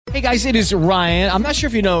Hey guys, it is Ryan. I'm not sure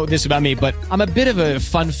if you know this about me, but I'm a bit of a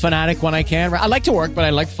fun fanatic when I can. I like to work, but I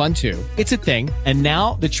like fun too. It's a thing. And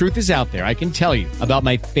now the truth is out there. I can tell you about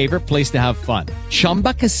my favorite place to have fun.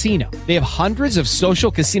 Chumba Casino. They have hundreds of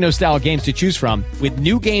social casino style games to choose from with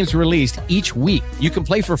new games released each week. You can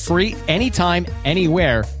play for free anytime,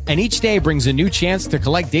 anywhere. And each day brings a new chance to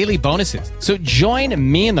collect daily bonuses. So join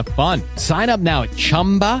me in the fun. Sign up now at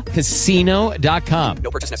ChumbaCasino.com.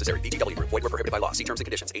 No purchase necessary. VGW. Void where prohibited by law. See terms and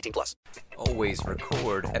conditions. 18+. Always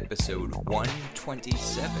record episode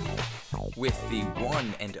 127 with the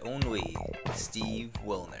one and only Steve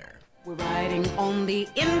Willner. We're riding on the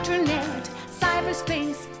internet,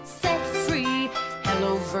 cyberspace, set free.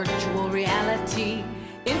 Hello, virtual reality.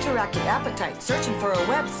 Interactive appetite, searching for a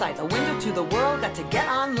website, a window to the world, got to get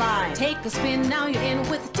online. Take a spin, now you're in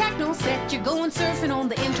with the techno set. You're going surfing on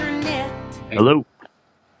the internet. Hello.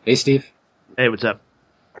 Hey, Steve. Hey, what's up?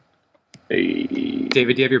 Hey.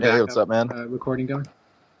 David, do you have your backup what's up, man? Recording going?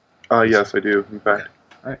 Yes, I do, in fact.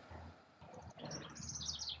 All right.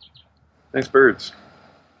 Nice birds.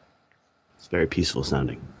 It's very peaceful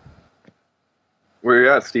sounding. Where are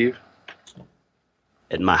you at, Steve?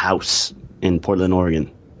 At my house in Portland,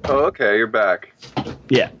 Oregon. Oh, okay, you're back.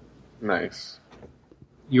 Yeah. Nice.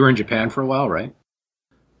 You were in Japan for a while, right?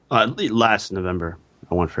 Last November.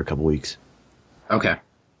 I went for a couple weeks. Okay.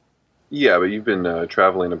 Yeah, but you've been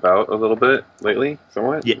traveling about a little bit lately,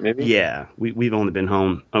 somewhat, Yeah, maybe? Yeah, we've only been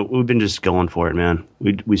home. We've been just going for it, man.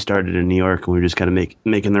 We started in New York, and we were just kind of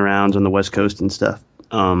making the rounds on the West Coast and stuff.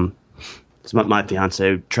 So my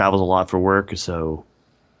fiance travels a lot for work, so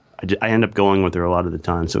I end up going with her a lot of the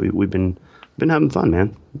time. So we've been having fun,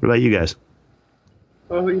 man. What about you guys?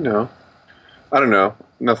 Oh, I don't know.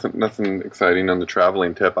 Nothing exciting on the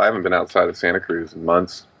traveling tip. I haven't been outside of Santa Cruz in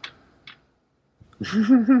months.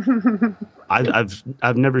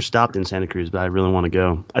 I've never stopped in Santa Cruz, but I really want to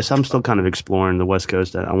go. I'm still kind of exploring the West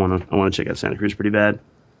Coast. I want to check out Santa Cruz pretty bad.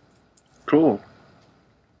 Cool.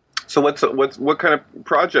 So what kind of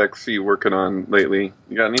projects are you working on lately?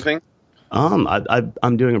 You got anything?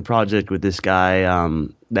 I'm doing a project with this guy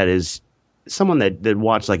that is someone that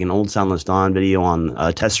watched like an old Soundless Dawn video on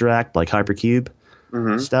Tesseract, like Hypercube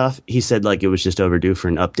stuff. He said like it was just overdue for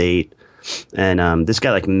an update. And this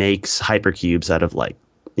guy like makes hypercubes out of like,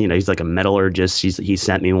 he's like a metallurgist. He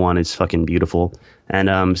sent me one. It's fucking beautiful.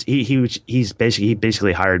 And he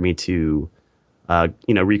basically hired me to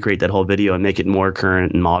recreate that whole video and make it more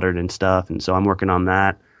current and modern and stuff. And so I'm working on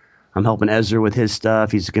that. I'm helping Ezra with his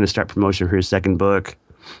stuff. He's going to start promotion for his second book.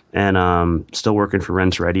 And still working for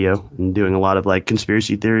Rents Radio and doing a lot of like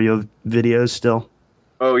conspiracy theory of videos still.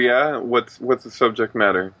 Oh yeah, what's the subject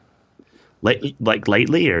matter? Like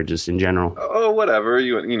lately or just in general? Oh, whatever.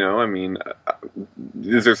 I mean,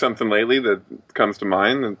 is there something lately that comes to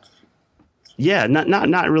mind? Yeah,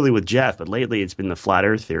 not really with Jeff, but lately it's been the flat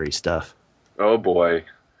Earth theory stuff. Oh boy,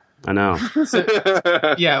 I know.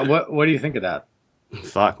 Yeah, what do you think of that?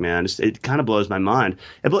 Fuck, man, it kind of blows my mind.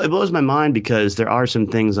 It blows my mind because there are some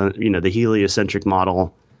things on the heliocentric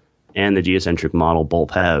model and the geocentric model both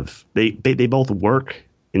have they both work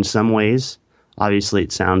in some ways. Obviously,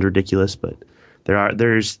 it sounds ridiculous, but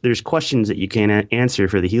there's questions that you can't answer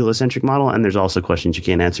for the heliocentric model, and there's also questions you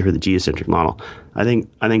can't answer for the geocentric model. I think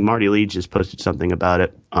Marty Lee just posted something about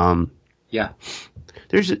it. Yeah,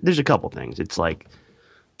 there's a couple things. It's like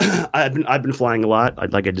I've been flying a lot.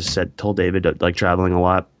 Like I just told David, like traveling a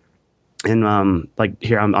lot, and like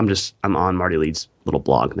here I'm on Marty Lee's little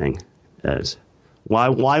blog thing. As why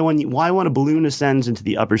when a balloon ascends into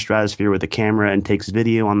the upper stratosphere with a camera and takes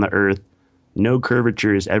video on the Earth, no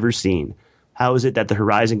curvature is ever seen. How is it that the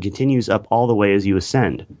horizon continues up all the way as you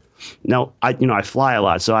ascend? Now, I fly a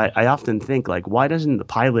lot, so I often think, like, why doesn't the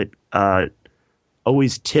pilot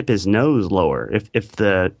always tip his nose lower? If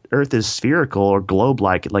the Earth is spherical or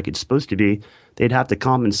globe-like like it's supposed to be, they'd have to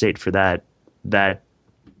compensate for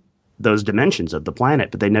those dimensions of the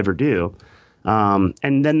planet, but they never do.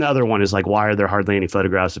 And then the other one is like, why are there hardly any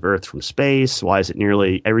photographs of Earth from space? Why is it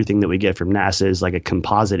nearly everything that we get from NASA is like a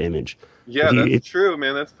composite image? Yeah, that's true,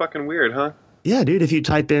 man. That's fucking weird, huh? Yeah, dude. If you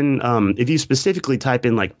type in, if you specifically type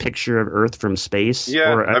in like picture of Earth from space,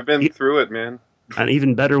 yeah, I've been through it, man. An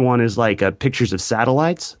even better one is like pictures of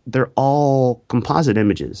satellites. They're all composite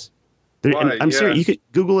images. I'm serious. You could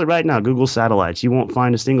Google it right now. Google satellites. You won't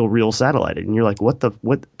find a single real satellite, and you're like, what the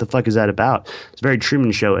fuck is that about? It's very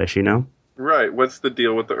Truman Show-ish, you know? Right. What's the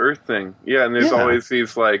deal with the Earth thing? Yeah, and there's always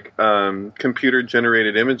these like computer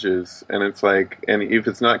generated images, and it's like, and if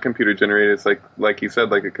it's not computer generated, it's like you said,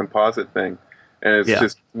 like a composite thing, and it's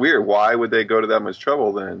just weird. Why would they go to that much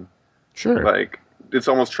trouble then? Sure. Like, it's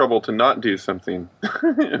almost trouble to not do something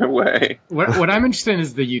in a way. What I'm interested in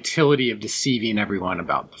is the utility of deceiving everyone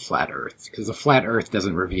about the flat Earth, because the flat Earth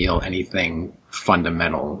doesn't reveal anything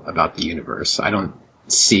fundamental about the universe. I don't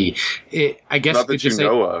see it. I guess Not that you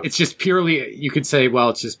know of. It's just purely. You could say, well,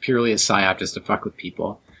 it's just purely a psyop just to fuck with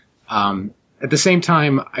people. At the same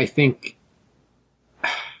time, I think.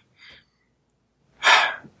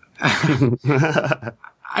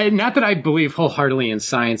 Not that I believe wholeheartedly in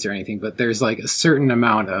science or anything, but there's like a certain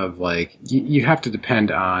amount of like, you have to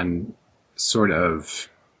depend on sort of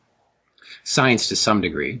science to some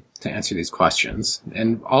degree to answer these questions.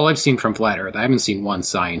 And all I've seen from Flat Earth, I haven't seen one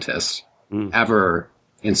scientist ever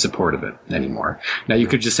in support of it anymore. Now you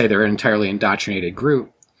could just say they're an entirely indoctrinated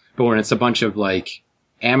group, but when it's a bunch of like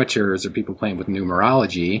amateurs or people playing with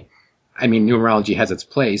numerology, I mean, numerology has its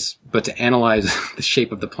place, but to analyze the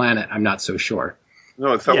shape of the planet, I'm not so sure.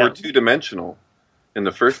 No, it's that we're two-dimensional in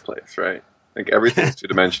the first place, right? Like, everything's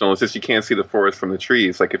two-dimensional. It's just you can't see the forest from the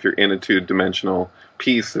trees. Like, if you're in a two-dimensional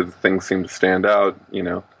piece, things seem to stand out, you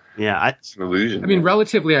know? Yeah, it's an illusion. I mean,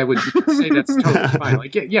 relatively, I would say that's totally fine.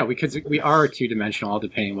 Like, yeah, because we are two-dimensional, all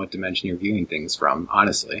depending on what dimension you're viewing things from,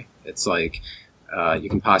 honestly. It's like, you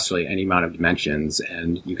can postulate any amount of dimensions,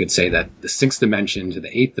 and you could say that the 6th dimension to the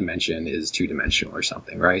 8th dimension is two-dimensional or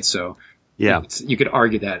something, right? So, yeah, you could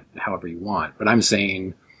argue that however you want, but I'm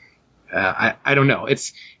saying, I don't know.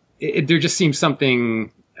 There just seems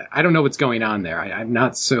something, I don't know what's going on there. I'm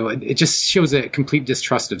not so, it just shows a complete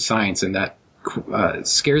distrust of science, and that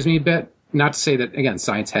scares me a bit. Not to say that, again,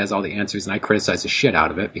 science has all the answers, and I criticize the shit out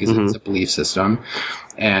of it because it's a belief system,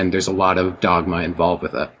 and there's a lot of dogma involved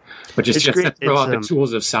with it. But just to throw out the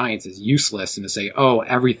tools of science is useless, and to say, oh,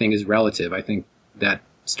 everything is relative, I think that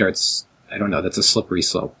starts, I don't know, that's a slippery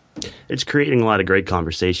slope. It's creating a lot of great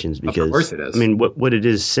conversations because, of course it is. I mean, what it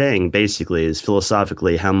is saying basically is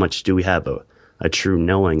philosophically, how much do we have a true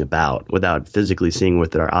knowing about without physically seeing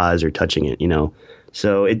with our eyes or touching it, you know?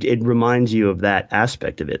 So it reminds you of that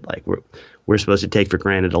aspect of it. Like we're supposed to take for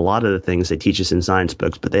granted a lot of the things they teach us in science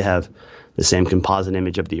books, but they have the same composite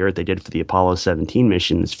image of the Earth they did for the Apollo 17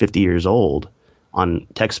 mission that's 50 years old on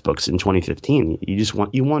textbooks in 2015.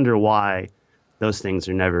 You wonder why those things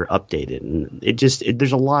are never updated. And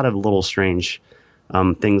there's a lot of little strange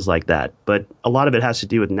things like that. But a lot of it has to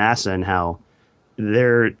do with NASA and how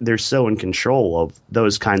they're so in control of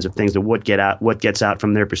those kinds of things, of what gets out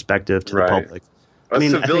from their perspective to the public.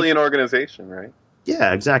 Civilian organization, right?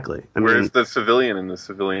 Yeah, exactly. Where's the civilian in the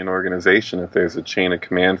civilian organization if there's a chain of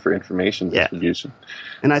command for information distribution?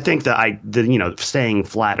 And I think saying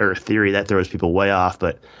flat Earth theory, that throws people way off,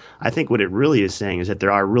 but I think what it really is saying is that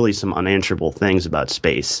there are really some unanswerable things about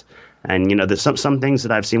space. And, you know, there's some things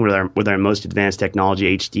that I've seen with our most advanced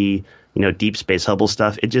technology, HD, you know, deep space Hubble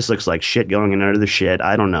stuff, it just looks like shit going in under the shit.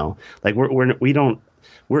 I don't know. Like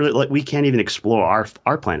we can't even explore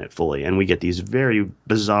our planet fully, and we get these very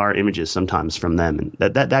bizarre images sometimes from them, and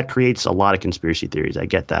that creates a lot of conspiracy theories. I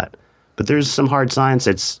get that, but there's some hard science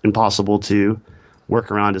that's impossible to work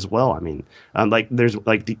around as well. I mean, on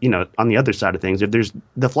the other side of things, if there's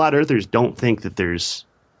the flat earthers don't think that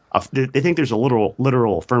they think there's a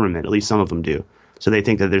literal firmament. At least some of them do. So they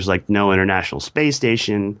think that there's like no International Space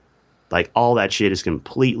Station. Like all that shit is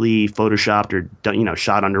completely photoshopped or done, you know,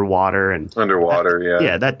 shot underwater and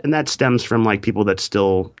that stems from like people that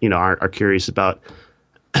still, you know, are curious about.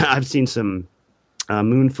 I've seen some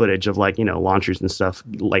moon footage of like, you know, launchers and stuff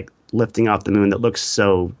like lifting off the moon that looks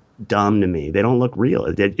so dumb to me. They don't look real.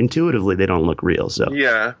 Intuitively, they don't look real. So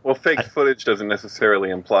yeah, well, fake footage doesn't necessarily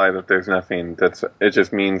imply that there's nothing. It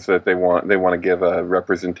just means that they want to give a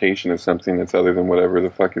representation of something that's other than whatever the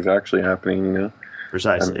fuck is actually happening. You know,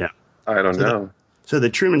 precisely. Yeah. I don't know. So the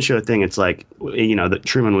Truman Show thing, it's like, you know, that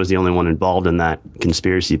Truman was the only one involved in that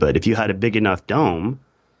conspiracy. But if you had a big enough dome,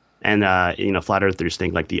 and you know, flat earthers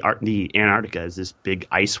think like the Antarctica is this big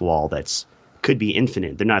ice wall that's could be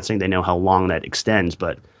infinite. They're not saying they know how long that extends,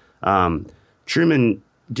 but Truman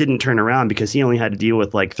didn't turn around because he only had to deal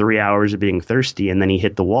with like 3 hours of being thirsty, and then he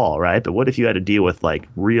hit the wall, right? But what if you had to deal with like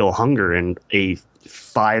real hunger and a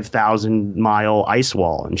 5,000-mile ice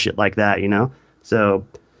wall and shit like that, you know? So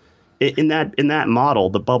in that model,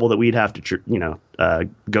 the bubble that we'd have to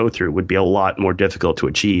go through would be a lot more difficult to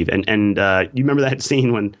achieve. And you remember that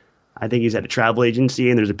scene when I think he's at a travel agency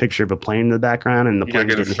and there's a picture of a plane in the background and the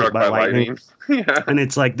plane's getting hit by lightning. Yeah. And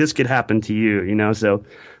it's like, this could happen to you, you know? So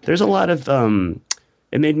there's a lot of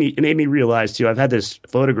it made me realize too. I've had this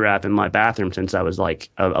photograph in my bathroom since I was like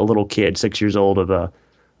a little kid, 6 years old, of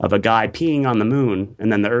a guy peeing on the moon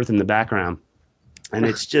and then the Earth in the background. And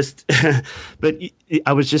it's just, but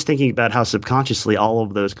I was just thinking about how subconsciously all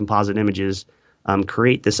of those composite images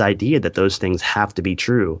create this idea that those things have to be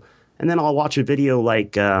true. And then I'll watch a video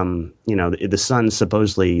like, the sun's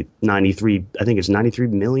supposedly 93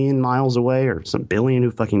 million miles away or some billion, who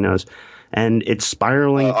fucking knows. And it's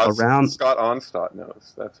spiraling around. Scott Onstott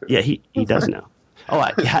knows. That's it. Yeah, he does know. Oh,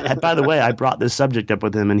 by the way, I brought this subject up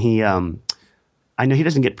with him, and he, I know he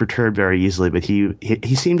doesn't get perturbed very easily, but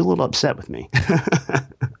he seemed a little upset with me.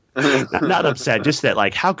 Not upset, just that,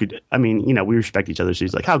 like, we respect each other, so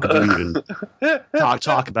he's like, how could you even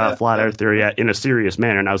talk about flat earth theory in a serious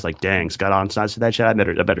manner? And I was like, dang, Scott Onstott said that shit, I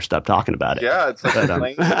better stop talking about it. Yeah, it's like the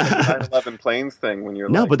 9/11 planes thing when you're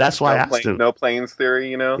no, but that's why I asked him. No planes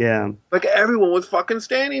theory, Yeah. Like, everyone was fucking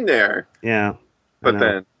standing there. Yeah. But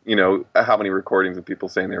then, how many recordings of people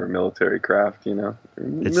saying they were military craft,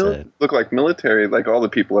 look like military, like all the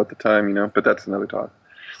people at the time, but that's another talk.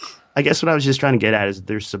 I guess what I was just trying to get at is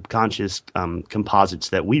there's subconscious composites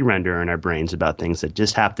that we render in our brains about things that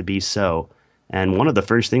just have to be so. And one of the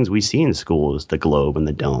first things we see in school is the globe and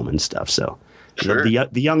the dome and stuff. So sure.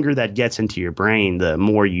 the younger that gets into your brain, the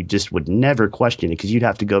more you just would never question it, because you'd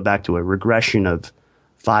have to go back to a regression of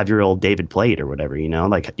 5-year-old David Plate or whatever,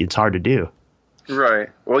 like it's hard to do. Right.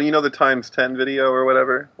 Well, the times 10 video or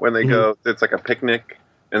whatever, when they go, it's like a picnic.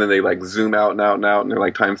 And then they like zoom out and out and out, and they're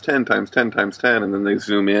like times 10, times 10, times 10, and then they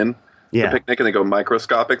zoom in the picnic and they go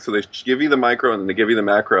microscopic. So they give you the micro and then they give you the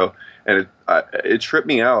macro, and it tripped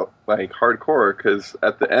me out like hardcore, because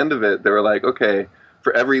at the end of it they were like, okay,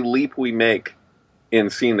 for every leap we make in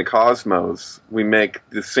seeing the cosmos, we make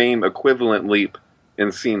the same equivalent leap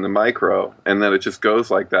in seeing the micro, and then it just goes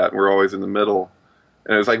like that, and we're always in the middle,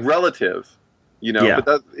 and it was like relative,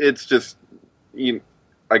 But it's just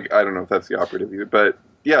I don't know if that's the operative either, but.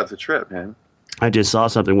 Yeah, it's a trip, man. I just saw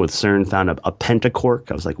something with CERN found a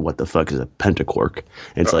pentaquark. I was like, "What the fuck is a pentaquark?"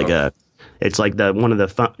 It's like one of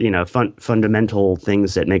the fundamental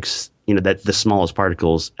things that makes that the smallest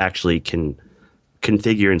particles actually can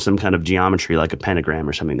configure in some kind of geometry, like a pentagram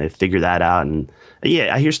or something. They figure that out, and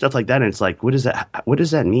I hear stuff like that, and it's like, what does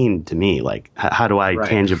that mean to me? Like, how do I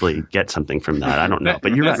tangibly get something from that? I don't know,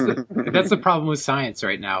 but you're right. That's the problem with science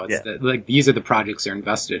right now. It's that, like, these are the projects they're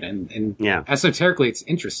invested in, and esoterically, it's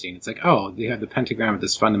interesting. It's like, oh, you have the pentagram at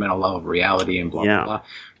this fundamental level of reality and blah blah blah.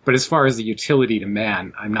 But as far as the utility to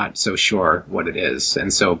man, I'm not so sure what it is,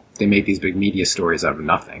 and so they make these big media stories out of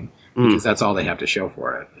nothing. Because that's all they have to show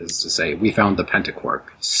for it, is to say, we found the pentaquark.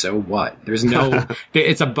 So what? There's no...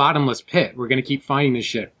 it's a bottomless pit. We're going to keep finding this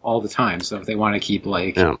shit all the time. So if they want to keep,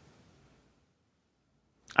 like... Yeah.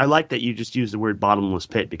 I like that you just use the word bottomless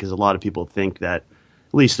pit, because a lot of people think that,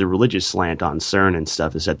 at least the religious slant on CERN and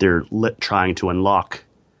stuff, is that they're trying to unlock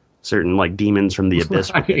certain, like, demons from the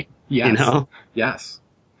abyss. Right. Yes. Yes.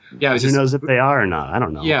 Yeah, who knows if they are or not? I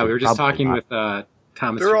don't know. Yeah, we were just talking with Thomas...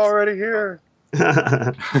 They're already here.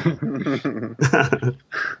 But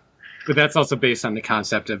that's also based on the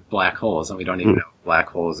concept of black holes, and we don't even know if black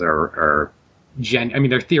holes are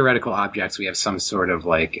they're theoretical objects. We have some sort of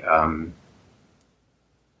like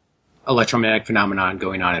electromagnetic phenomenon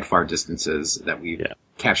going on at far distances that we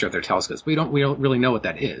capture with our telescopes. We don't really know what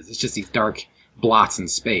that is. It's just these dark blots in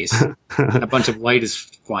space, and a bunch of light is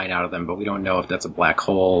flying out of them, but we don't know if that's a black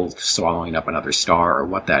hole swallowing up another star or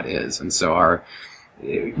what that is. And so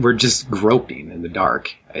we're just groping in the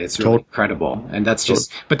dark. It's really incredible. And that's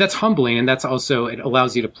but that's humbling. And that's also, it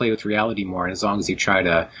allows you to play with reality more. And as long as you try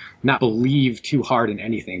to not believe too hard in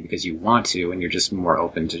anything because you want to, and you're just more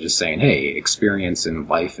open to just saying, hey, experience and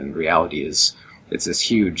life and reality it's this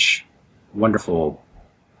huge, wonderful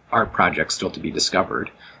art project still to be discovered.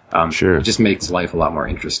 It just makes life a lot more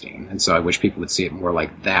interesting. And so I wish people would see it more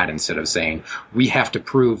like that, instead of saying, we have to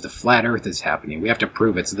prove the flat earth is happening. We have to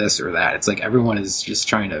prove it's this or that. It's like everyone is just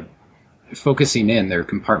trying to, focusing in, they're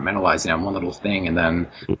compartmentalizing on one little thing and then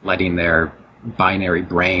letting their binary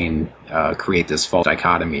brain create this false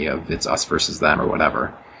dichotomy of it's us versus them or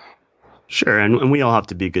whatever. Sure. And we all have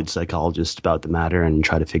to be good psychologists about the matter and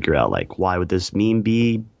try to figure out, like, why would this meme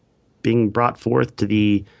be being brought forth to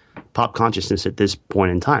the pop consciousness at this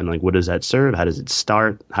point in time? Like, what does that serve? How does it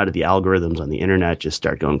start? How do the algorithms on the internet just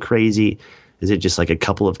start going crazy? Is it just like a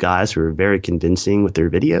couple of guys who are very convincing with their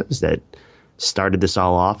videos that started this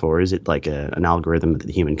all off? Or is it like an algorithm that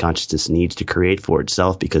the human consciousness needs to create for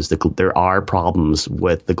itself? Because there are problems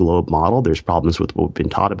with the globe model. There's problems with what we've been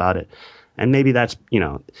taught about it. And maybe that's,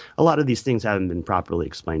 a lot of these things haven't been properly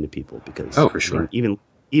explained to people because for sure.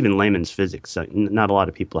 Even layman's physics, not a lot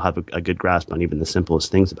of people have a good grasp on even the simplest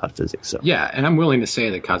things about physics. So. Yeah, and I'm willing to say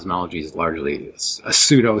that cosmology is largely a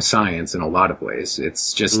pseudoscience in a lot of ways.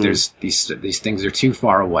 It's just there's these things are too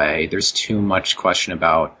far away. There's too much question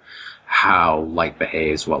about how light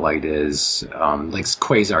behaves, what light is. Like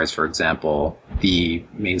quasars, for example, the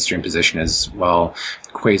mainstream position is, well,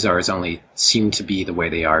 quasars only seem to be the way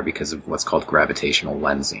they are because of what's called gravitational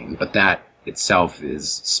lensing. But that itself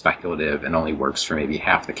is speculative and only works for maybe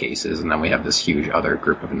half the cases. And then we have this huge other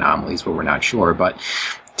group of anomalies where we're not sure. But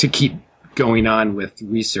to keep going on with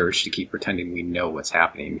research, to keep pretending we know what's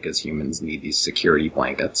happening, because humans need these security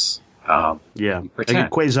blankets. I think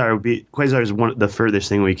quasar is one of the furthest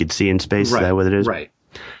thing we could see in space. Right, is that what it is? Right.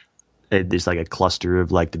 It's like a cluster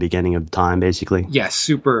of like the beginning of time, basically. Yeah,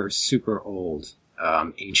 super old,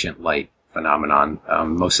 ancient light phenomenon.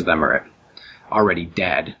 Most of them are already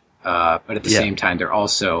dead, but at the same time,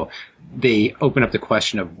 they open up the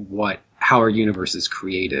question of how are universes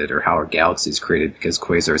created, or how are galaxies created, because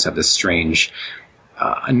quasars have this strange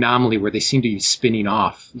anomaly where they seem to be spinning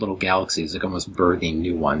off little galaxies, like almost birthing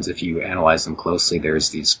new ones. If you analyze them closely, there's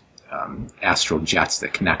these astral jets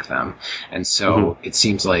that connect them. And so it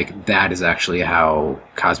seems like that is actually how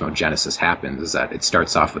cosmogenesis happens, is that it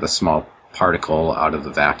starts off with a small particle out of the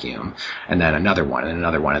vacuum, and then another one, and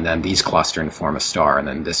another one, and then these cluster and form a star, and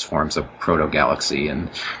then this forms a proto-galaxy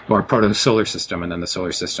or proto-solar system, and then the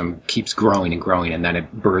solar system keeps growing and growing, and then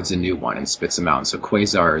it births a new one and spits them out. And so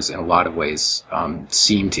quasars, in a lot of ways,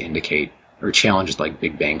 seem to indicate or challenge like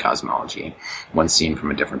Big Bang cosmology when seen from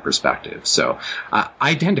a different perspective. So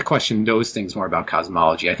I tend to question those things more about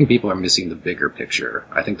cosmology. I think people are missing the bigger picture.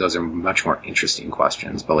 I think those are much more interesting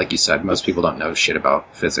questions. But like you said, most people don't know shit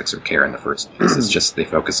about physics or care in the first place. It's just they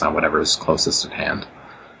focus on whatever is closest at hand.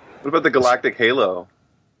 What about the galactic halo?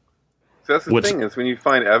 So that's the thing, is when you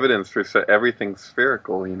find evidence for everything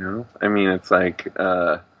spherical, you know? I mean, it's like...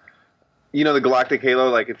 the galactic halo,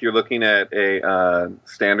 like if you're looking at a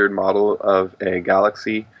standard model of a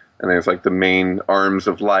galaxy, and there's like the main arms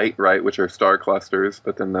of light, right, which are star clusters,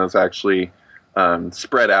 but then those actually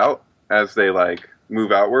spread out as they like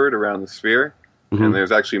move outward around the sphere, and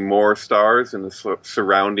there's actually more stars in the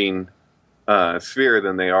surrounding sphere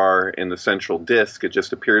than they are in the central disk. It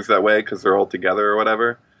just appears that way because they're all together or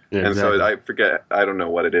whatever. Yeah, and exactly. So I forget, I don't know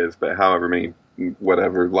what it is, but however many,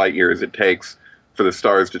 whatever light years it takes for the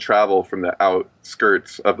stars to travel from the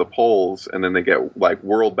outskirts of the poles, and then they get like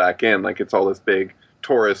whirled back in, like it's all this big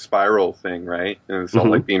torus spiral thing, right? And it's all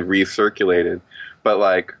like being recirculated. But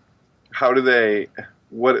like, how do they?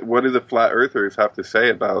 What do the flat earthers have to say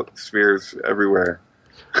about spheres everywhere?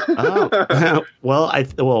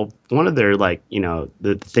 Well, one of their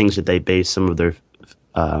the things that they base some of their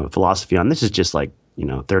philosophy on. This is just like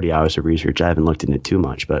 30 hours of research. I haven't looked into it too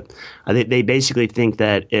much, but I think they basically think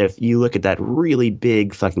that if you look at that really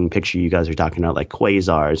big fucking picture you guys are talking about, like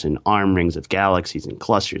quasars and arm rings of galaxies and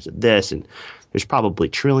clusters of this, and there's probably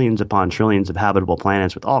trillions upon trillions of habitable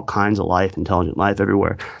planets with all kinds of life, intelligent life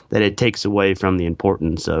everywhere, that it takes away from the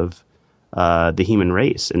importance of the human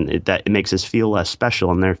race, and it makes us feel less special,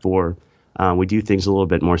 and therefore we do things a little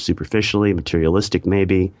bit more superficially, materialistic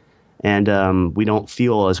maybe. And we don't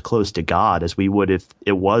feel as close to God as we would if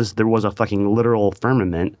there was a fucking literal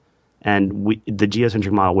firmament, and the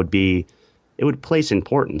geocentric model would place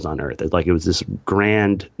importance on Earth. Like it was this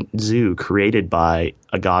grand zoo created by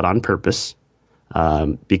a God on purpose,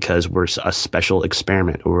 because we're a special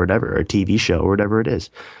experiment or whatever, or a TV show or whatever it is.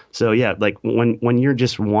 So yeah, like when you're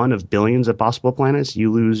just one of billions of possible planets,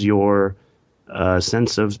 you lose your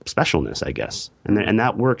sense of specialness, I guess. And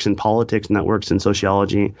that works in politics, and that works in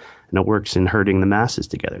sociology, and it works in herding the masses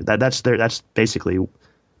together. That's basically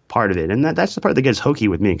part of it, and that's the part that gets hokey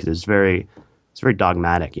with me, because it's very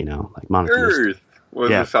dogmatic, like monotheistic. Earth was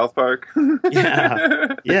it South Park?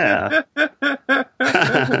 yeah.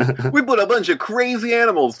 We put a bunch of crazy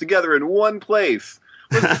animals together in one place.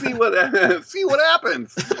 Let's see what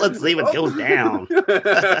happens. Let's see what goes down.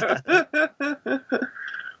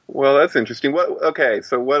 Well, that's interesting.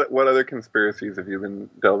 So what other conspiracies have you been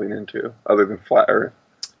delving into other than flat Earth?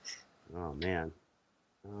 Oh man,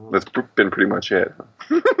 that's been pretty much it.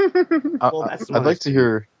 I'd like to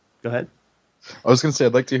hear. Go ahead. I was going to say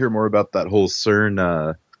I'd like to hear more about that whole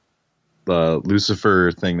CERN, the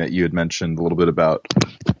Lucifer thing that you had mentioned a little bit about.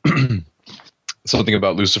 Something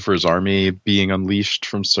about Lucifer's army being unleashed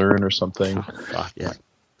from CERN or something. Oh, fuck yeah.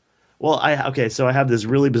 Well, so I have this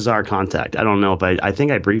really bizarre contact. I don't know if I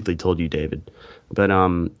think I briefly told you, David, but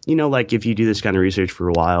like if you do this kind of research for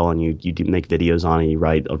a while and you do make videos on it, you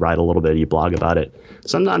write a little bit, you blog about it.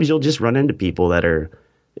 Sometimes you'll just run into people that are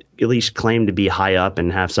at least claim to be high up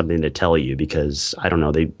and have something to tell you because, I don't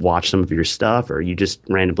know, they watch some of your stuff or you just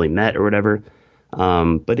randomly met or whatever.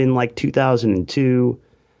 But in like 2002,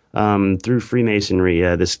 through Freemasonry,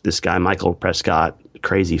 this guy, Michael Prescott,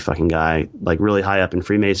 crazy fucking guy, like really high up in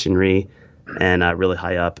Freemasonry, and really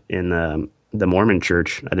high up in the Mormon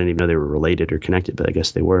church. I didn't even know they were related or connected, but I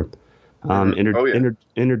guess they were.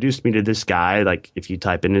 Introduced me to this guy. Like, if you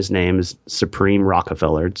type in his name, is Supreme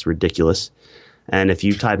Rockefeller. It's ridiculous. And if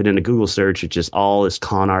you type it into Google search, it's just all this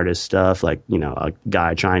con artist stuff. Like, a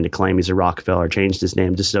guy trying to claim he's a Rockefeller changed his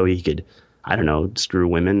name just so he could, I don't know, screw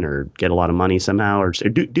women or get a lot of money somehow, or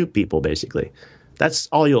dupe people, basically. That's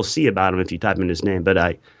all you'll see about him if you type in his name. But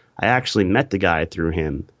I actually met the guy through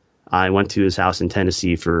him. I went to his house in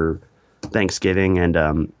Tennessee for Thanksgiving,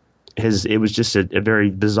 and it was just a very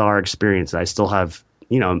bizarre experience. I still have,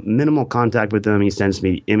 minimal contact with him. He sends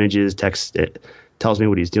me images, text, it tells me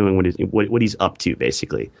what he's doing, what he's up to,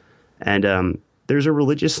 basically. And there's a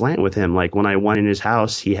religious slant with him. Like, when I went in his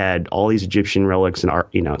house, he had all these Egyptian relics and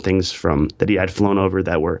art, things that he had flown over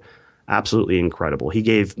that were absolutely incredible. He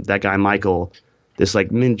gave that guy Michael this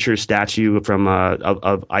like miniature statue from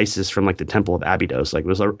of Isis from like the Temple of Abydos. Like, it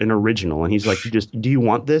was an original. And he's like, do you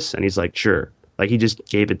want this? And he's like, sure. Like, he just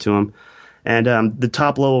gave it to him. And the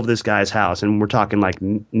top level of this guy's house, and we're talking like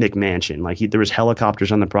McMansion, like there was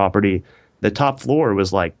helicopters on the property. The top floor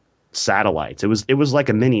was like satellites. It was like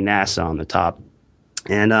a mini NASA on the top.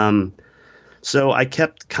 And so I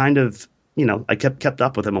kept kind of, I kept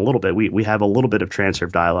up with him a little bit. We have a little bit of transfer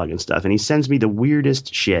of dialogue and stuff. And he sends me the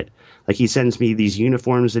weirdest shit. Like, he sends me these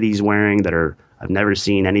uniforms that he's wearing that I've never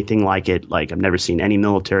seen anything like it. Like, I've never seen any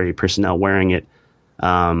military personnel wearing it.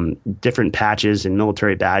 Different patches and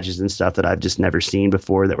military badges and stuff that I've just never seen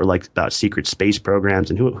before that were like about secret space programs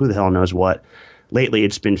and who the hell knows what. Lately,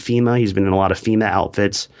 it's been FEMA. He's been in a lot of FEMA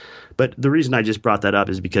outfits. But the reason I just brought that up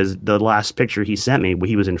is because the last picture he sent me,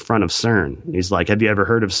 he was in front of CERN. He's like, have you ever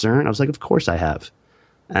heard of CERN? I was like, of course I have.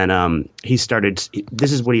 And he started,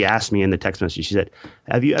 this is what he asked me in the text message. He said,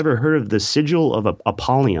 have you ever heard of the sigil of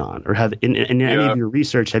Apollyon? Or have in any of your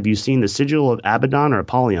research, have you seen the sigil of Abaddon or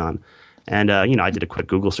Apollyon? And, I did a quick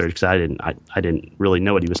Google search because I didn't really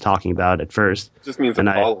know what he was talking about at first. It just means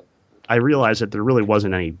Apollo. I realized that there really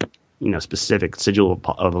wasn't any, specific sigil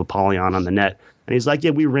of Apollyon on the net. And he's like, yeah,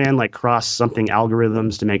 we ran like cross something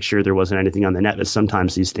algorithms to make sure there wasn't anything on the net, but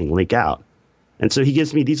sometimes these things leak out. And so he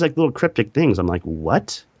gives me these like little cryptic things. I'm like,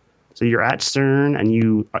 what? So you're at CERN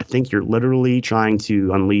and I think you're literally trying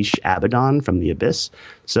to unleash Abaddon from the abyss.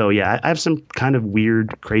 So yeah, I have some kind of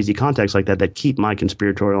weird, crazy contexts like that keep my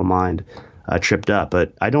conspiratorial mind tripped up,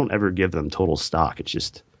 but I don't ever give them total stock. It's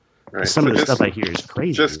just some of the stuff I hear is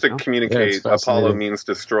crazy. Just to communicate, Apollo means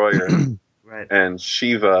destroyer. Right. And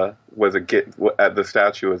Shiva was the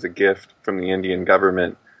statue was a gift from the Indian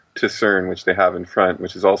government to CERN, which they have in front,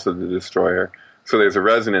 which is also the destroyer. So there's a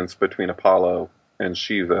resonance between Apollo and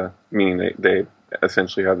Shiva, meaning they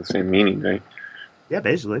essentially have the same meaning, right? Yeah,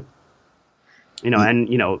 basically. And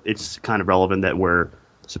it's kind of relevant that we're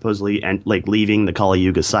supposedly leaving the Kali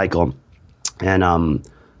Yuga cycle, and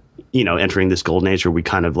entering this golden age where we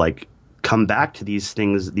kind of like come back to these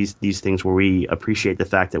things, these things where we appreciate the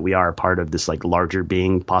fact that we are a part of this like larger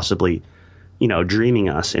being, possibly, dreaming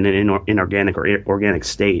us in an inorganic or organic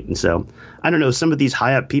state. And so I don't know, some of these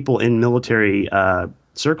high up people in military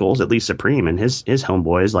circles, at least Supreme and his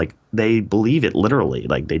homeboys, like they believe it literally,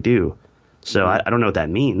 like they do. So I don't know what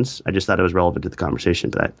that means. I just thought it was relevant to the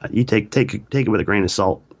conversation, but you take it with a grain of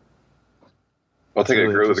salt. I'll take it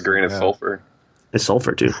with a grain of sulfur. It's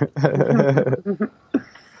sulfur too.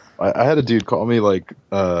 I had a dude call me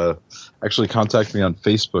actually contact me on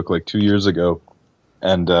Facebook like 2 years ago,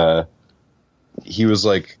 and he was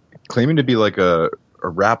like claiming to be like a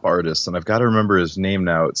rap artist, and I've got to remember his name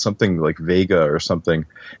now. It's something like Vega or something,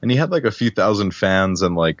 and he had like a few thousand fans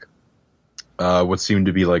and like what seemed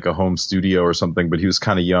to be like a home studio or something, but he was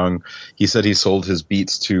kind of young. He said he sold his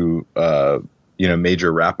beats to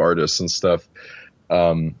major rap artists and stuff,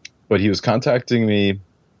 but he was contacting me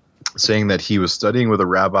saying that he was studying with a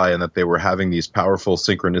rabbi and that they were having these powerful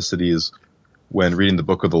synchronicities when reading the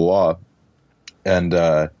Book of the Law. And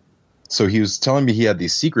so he was telling me he had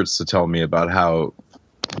these secrets to tell me about how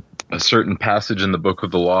a certain passage in the Book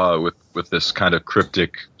of the Law with this kind of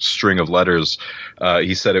cryptic string of letters,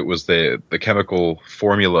 he said it was the chemical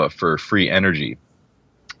formula for free energy.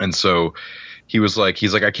 And so he's like,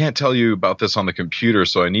 I can't tell you about this on the computer,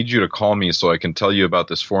 so I need you to call me so I can tell you about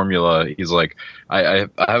this formula. He's like, I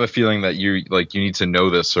have a feeling that you need to know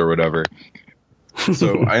this or whatever.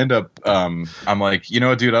 So I end up, I'm like, dude,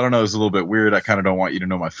 I don't know, it's a little bit weird. I kind of don't want you to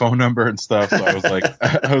know my phone number and stuff. So I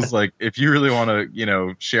was like, if you really want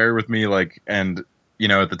to, share with me, at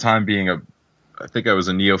the time being I think I was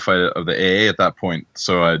a neophyte of the AA at that point.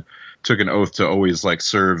 So I took an oath to always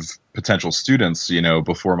serve potential students,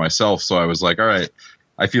 before myself. So I was like, all right,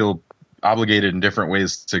 I feel obligated in different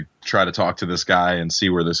ways to try to talk to this guy and see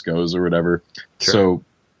where this goes or whatever. Sure. So,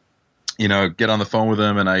 get on the phone with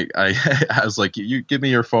him, and I I was like, you give me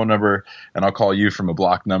your phone number and I'll call you from a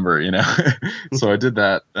blocked number, So I did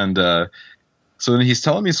that, and so then he's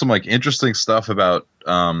telling me some like interesting stuff about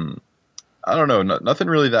I don't know, nothing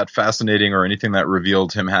really that fascinating or anything that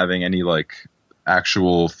revealed him having any like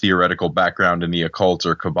actual theoretical background in the occult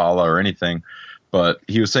or Kabbalah or anything. But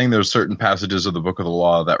he was saying there were certain passages of the Book of the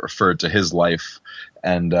Law that referred to his life.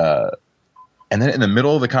 And then in the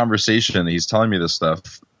middle of the conversation, he's telling me this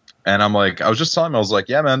stuff. And I'm like, I was just telling him, I was like,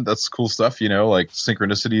 yeah, man, that's cool stuff. Like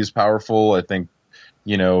synchronicity is powerful. I think,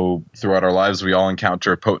 throughout our lives, we all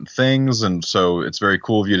encounter potent things. And so it's very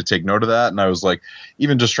cool of you to take note of that. And I was like,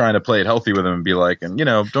 even just trying to play it healthy with him and be like, and,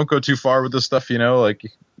 don't go too far with this stuff,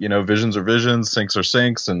 visions are visions, syncs are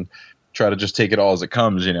syncs, and try to just take it all as it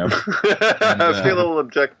comes, And, be a little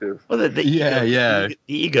objective. Well, the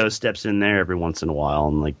ego steps in there every once in a while.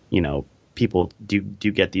 And like, people do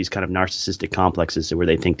get these kind of narcissistic complexes where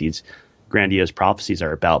they think these grandiose prophecies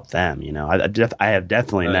are about them. I have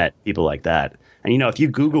definitely met people like that. And if you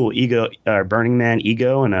Google ego or Burning Man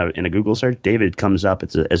ego in a Google search, David comes up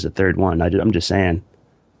as a third one. I'm just saying.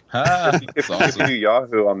 If you do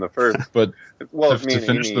Yahoo on the first, but to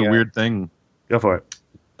finish the weird thing, go for it.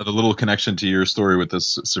 The little connection to your story with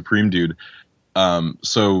this Supreme dude.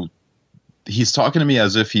 So he's talking to me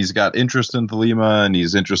as if he's got interest in Thelema and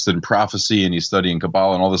he's interested in prophecy and he's studying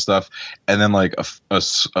Kabbalah and all this stuff. And then like a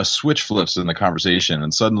switch flips in the conversation,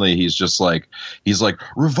 and suddenly he's like,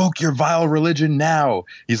 revoke your vile religion now.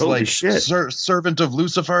 He's Holy like, shit. Servant of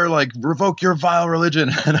Lucifer, like revoke your vile religion.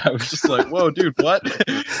 And I was just like, whoa, dude, what?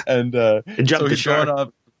 And jump so the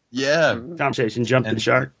shark. Conversation jumped the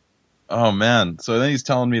shark. Oh man. So then he's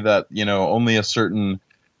telling me that, only a certain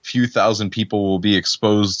few thousand people will be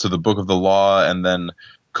exposed to the Book of the Law and then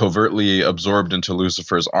covertly absorbed into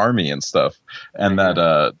Lucifer's army and stuff. And that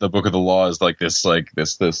the Book of the Law is like this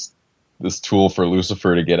tool for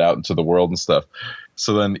Lucifer to get out into the world and stuff.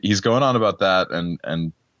 So then he's going on about that,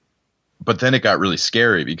 and but then it got really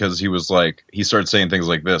scary because he started saying things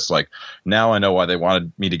like this, like, now I know why they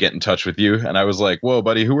wanted me to get in touch with you. And I was like, whoa,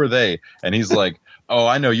 buddy, who are they? And he's like, oh,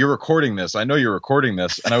 I know you're recording this. And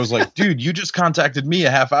I was like, dude, you just contacted me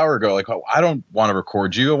a half hour ago. Like, oh, I don't want to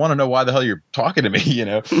record you. I want to know why the hell you're talking to me,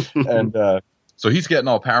 And so he's getting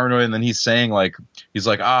all paranoid, and then he's saying yeah,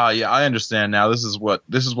 I understand now. This is what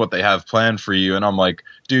they have planned for you. And I'm like,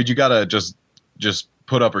 dude, you gotta just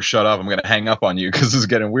put up or shut up. I'm gonna hang up on you because this is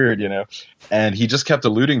getting weird, And he just kept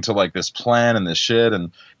alluding to like this plan and this shit,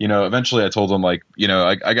 and eventually I told him like,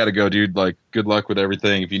 I gotta go, dude. Like, good luck with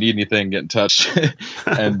everything. If you need anything, get in touch.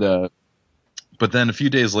 And but then a few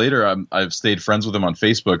days later, I've stayed friends with him on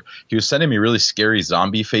Facebook. He was sending me really scary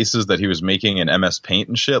zombie faces that he was making in MS Paint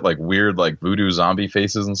and shit, like weird, like voodoo zombie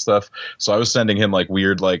faces and stuff. So I was sending him like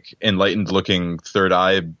weird, like enlightened looking third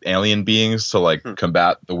eye alien beings to like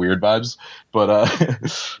combat the weird vibes. But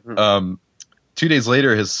 2 days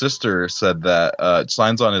later, his sister said that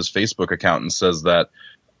signs on his Facebook account and says that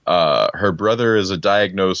her brother is a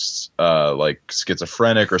diagnosed like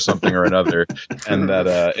schizophrenic or something or another, and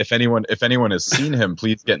that if anyone has seen him,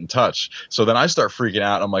 please get in touch. So then I start freaking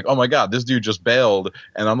out. I'm like, oh my god, this dude just bailed,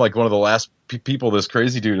 and I'm like one of the last people this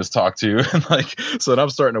crazy dude has talked to, and like, so then I'm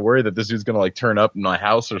starting to worry that this dude's gonna like turn up in my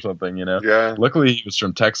house or something, Yeah. Luckily he was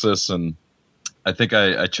from Texas, and I think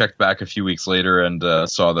I checked back a few weeks later and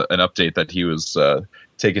saw an update that he was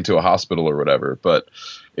taken to a hospital or whatever. But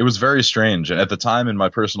it was very strange. And at the time in my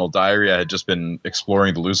personal diary, I had just been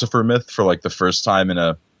exploring the Lucifer myth for like the first time in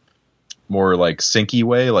a more like syncy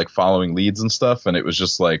way, like following leads and stuff. And it was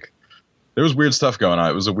just like, there was weird stuff going on.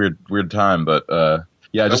 It was a weird time. But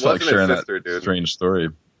yeah, I just felt like sharing that strange story.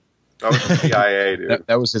 That was the CIA, dude.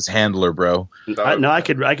 That was his handler, bro. I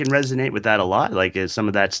can resonate with that a lot. Like, some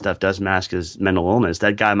of that stuff does mask his mental illness.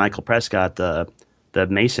 That guy, Michael Prescott, the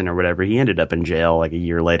Mason or whatever, he ended up in jail like a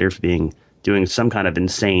year later for doing some kind of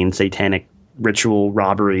insane satanic ritual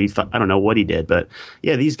robbery. I don't know what he did, but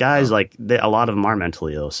yeah, these guys, like, a lot of them are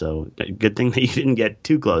mentally ill. So good thing that you didn't get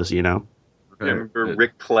too close, You remember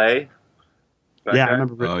Rick Clay? Yeah, I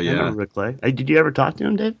remember Rick Clay. Did you ever talk to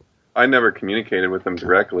him, Dave? I never communicated with him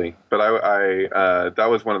directly, but I that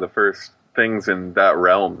was one of the first things in that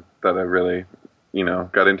realm that I really,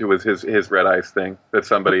 got into, was his red eyes thing that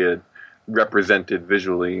somebody had represented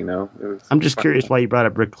visually. I'm just curious why you brought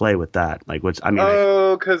up Rick Clay with that. Like, because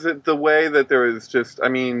the way that there was just,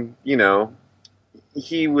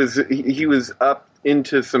 he was up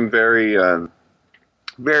into some very,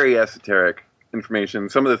 very esoteric information,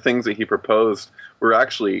 some of the things that he proposed were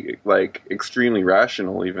actually like extremely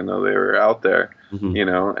rational, even though they were out there, you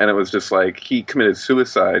know. And it was just like he committed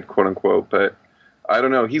suicide, quote unquote. But I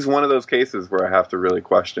don't know. He's one of those cases where I have to really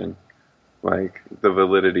question like the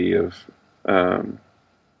validity of,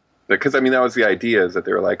 because I mean that was the idea, is that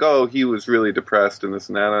they were like, oh, he was really depressed and this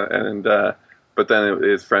and that, and but then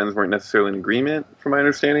his friends weren't necessarily in agreement, from my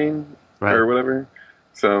understanding, or whatever.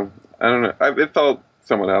 So I don't know. It felt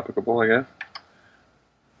somewhat applicable, I guess.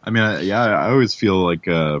 I mean, I always feel like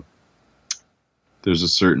there's a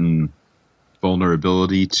certain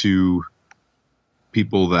vulnerability to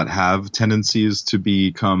people that have tendencies to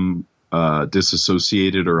become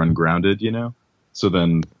disassociated or ungrounded, you know? So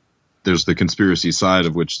then there's the conspiracy side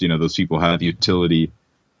of which, you know, those people have utility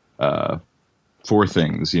for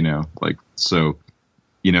things, you know? Like, so,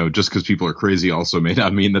 you know, just because people are crazy also may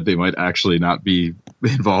not mean that they might actually not be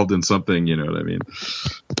involved in something, you know what I mean?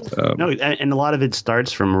 No, and a lot of it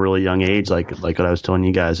starts from a really young age, like what I was telling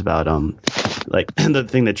you guys about. Like the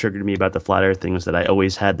thing that triggered me about the flat Earth thing was that I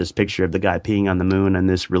always had this picture of the guy peeing on the moon and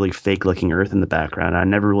this really fake-looking Earth in the background. I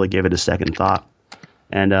never really gave it a second thought.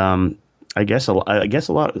 And I guess a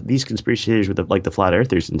lot of these conspiracy theories with the flat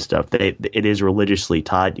Earthers and stuff, it is religiously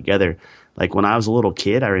tied together. Like when I was a little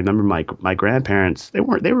kid, I remember my grandparents, they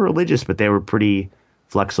were religious, but they were pretty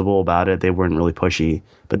flexible about it. They weren't really pushy,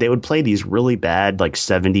 but they would play these really bad like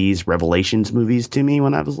 70s Revelations movies to me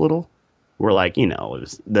when I was little. Where like, you know, it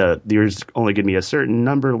was there's only going to be a certain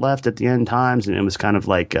number left at the end times, and it was kind of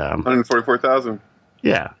like 144,000.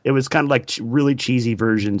 Yeah, it was kind of like really cheesy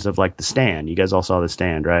versions of like The Stand. You guys all saw The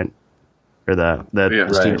Stand, right? Or the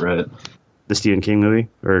Stephen King movie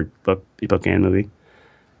or bookend movie.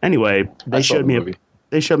 Anyway, they showed me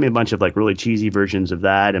a bunch of like really cheesy versions of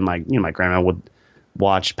that, and my grandma would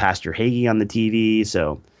watch Pastor Hagee on the TV,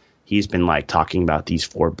 so he's been like talking about these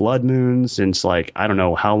 4 blood moons since like I don't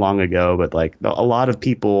know how long ago, but like a lot of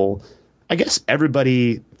people, I guess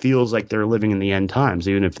everybody feels like they're living in the end times,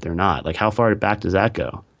 even if they're not. Like how far back does that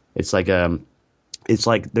go? It's like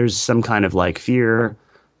there's some kind of like fear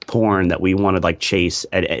porn that we want to like chase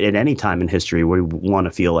at any time in history where we want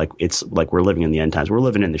to feel like it's like we're living in the end times. We're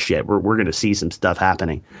living in the shit. We're going to see some stuff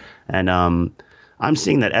happening. And I'm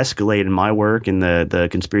seeing that escalate in my work and the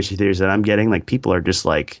conspiracy theories that I'm getting. Like people are just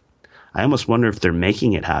like, I almost wonder if they're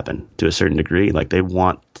making it happen to a certain degree. Like they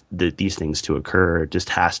want these things to occur. It just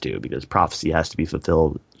has to, because prophecy has to be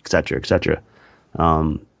fulfilled, et cetera, et cetera.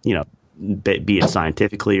 You know, be it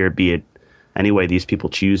scientifically or be it any way these people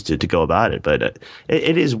choose to go about it. But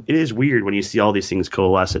it is weird when you see all these things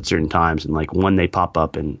coalesce at certain times and like when they pop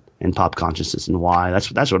up in pop consciousness and why.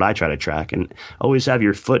 That's what I try to track, and always have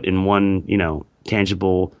your foot in one, you know,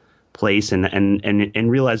 tangible place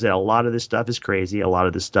and realize that a lot of this stuff is crazy. A lot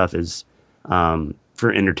of this stuff is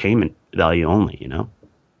for entertainment value only, you know?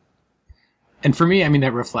 And for me, I mean,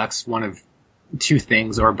 that reflects one of two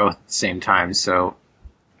things or both at the same time. So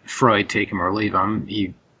Freud, take him or leave him,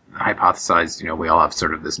 he hypothesized, you know, we all have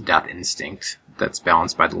sort of this death instinct that's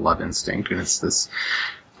balanced by the love instinct, and it's this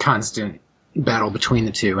constant battle between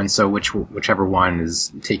the two. And so whichever one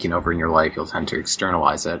is taking over in your life, you'll tend to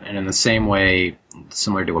externalize it. And in the same way,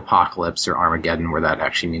 similar to Apocalypse or Armageddon, where that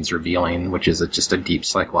actually means revealing, which is just a deep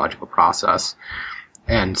psychological process.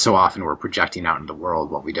 And so often we're projecting out into the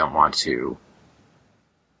world what we don't want to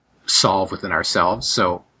solve within ourselves.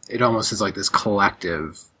 So it almost is like this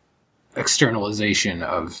collective externalization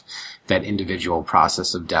of that individual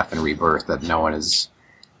process of death and rebirth that no one is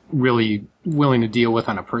really willing to deal with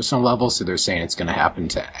on a personal level. So they're saying it's going to happen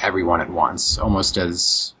to everyone at once, almost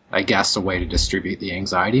as, I guess, a way to distribute the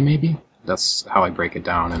anxiety, maybe. That's how I break it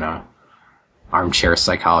down in a armchair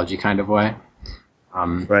psychology kind of way.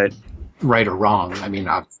 Right or wrong. I mean,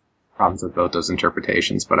 I've problems with both those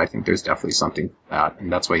interpretations, but I think there's definitely something to that.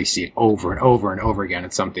 And that's why you see it over and over and over again.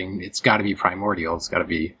 It's something, it's got to be primordial. It's got to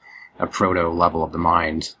be a proto level of the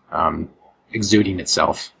mind, exuding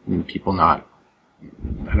itself, and people not,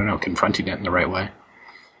 I don't know, confronting it in the right way.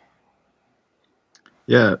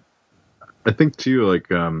 Yeah, I think too, like,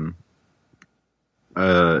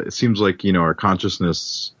 it seems like, you know, our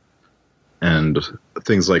consciousness and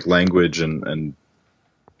things like language and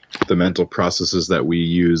the mental processes that we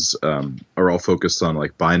use are all focused on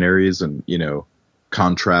like binaries and, you know,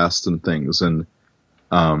 contrast and things. And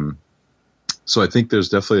so I think there's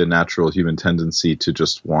definitely a natural human tendency to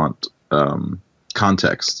just want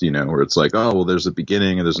context, you know, where it's like, oh, well, there's a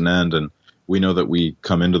beginning and there's an end, and we know that we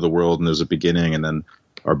come into the world and there's a beginning and then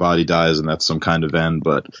our body dies and that's some kind of end.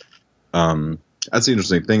 But that's the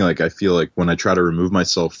interesting thing. Like, I feel like when I try to remove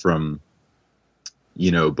myself from,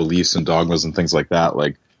 you know, beliefs and dogmas and things like that,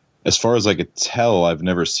 like as far as I could tell, I've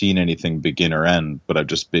never seen anything begin or end, but I've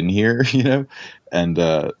just been here,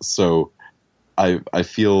 and so I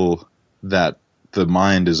feel that the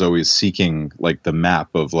mind is always seeking like the map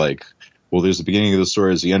of like, well, there's the beginning of the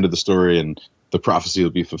story, there's the end of the story, and the prophecy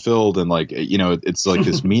will be fulfilled, and like it's like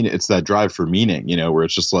this it's that drive for meaning, where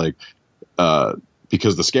it's just like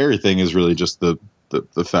because the scary thing is really just the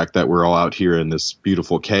fact that we're all out here in this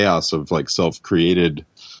beautiful chaos of like self-created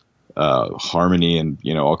harmony and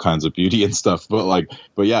all kinds of beauty and stuff, but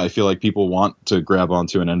yeah, I feel like people want to grab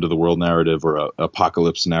onto an end of the world narrative or a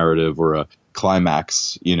apocalypse narrative or a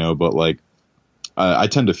climax, but like I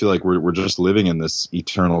tend to feel like we're just living in this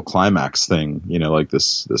eternal climax thing, like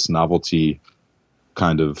this novelty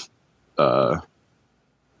kind of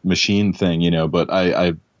machine thing, but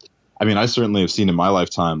I mean, I certainly have seen in my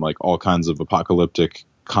lifetime like all kinds of apocalyptic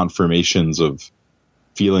confirmations of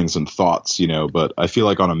feelings and thoughts, but I feel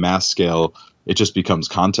like on a mass scale, it just becomes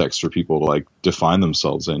context for people to like define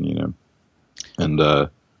themselves in, and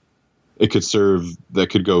it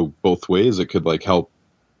could go both ways. It could like help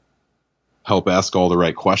ask all the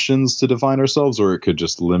right questions to define ourselves, or it could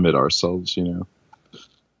just limit ourselves,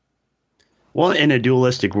 Well, in a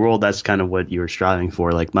dualistic world, that's kind of what you were striving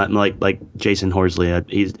for. Like Jason Horsley,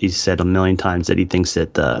 he's said a million times that he thinks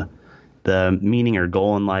that the meaning or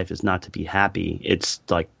goal in life is not to be happy. It's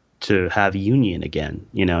like to have union again,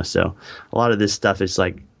 So a lot of this stuff is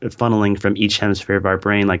like funneling from each hemisphere of our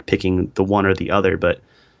brain, like picking the one or the other. But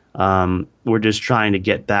we're just trying to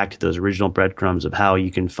get back to those original breadcrumbs of how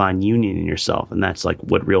you can find union in yourself, and that's like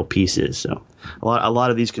what real peace is. So a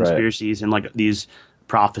lot of these conspiracies and like these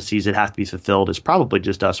prophecies that have to be fulfilled is probably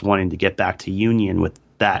just us wanting to get back to union with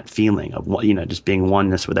that feeling of just being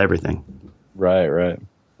oneness with everything. Right.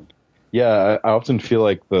 Yeah, I often feel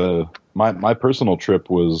like my personal trip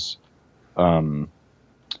was, I don't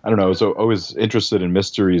know, I was always interested in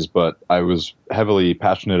mysteries, but I was heavily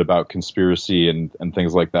passionate about conspiracy and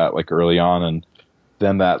things like that, like early on, and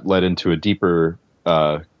then that led into a deeper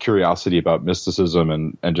curiosity about mysticism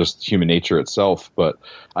and just human nature itself. But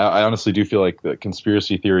I honestly do feel like the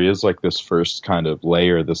conspiracy theory is like this first kind of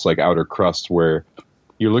layer, this like outer crust where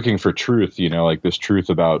you're looking for truth, like this truth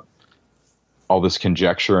about all this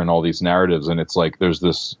conjecture and all these narratives. And it's like, there's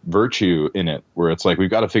this virtue in it where it's like, we've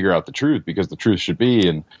got to figure out the truth because the truth should be,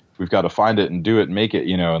 and we've got to find it and do it and make it,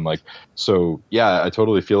 and like, so yeah, I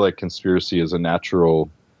totally feel like conspiracy is a natural,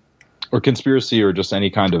 or conspiracy or just any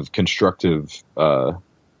kind of constructive,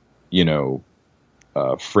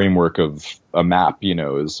 framework of a map,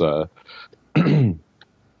 is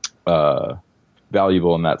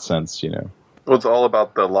valuable in that sense, Well, it's all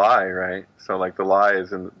about the lie, right? So, like, the lie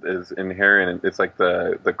is inherent. It's like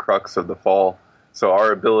the crux of the fall. So,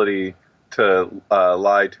 our ability to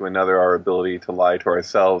lie to another, our ability to lie to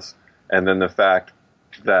ourselves, and then the fact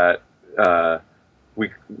that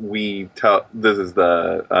we tell. This is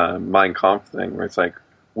the Mein Kampf thing, where it's like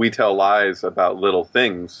we tell lies about little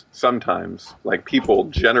things. Sometimes, like people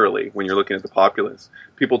generally, when you're looking at the populace,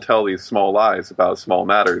 people tell these small lies about small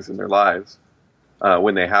matters in their lives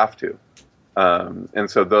when they have to. And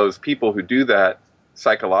so those people who do that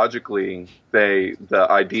psychologically, the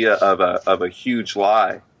idea of a huge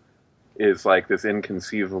lie is like this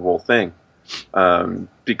inconceivable thing,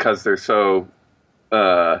 because they're so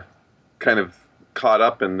kind of caught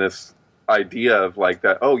up in this idea of like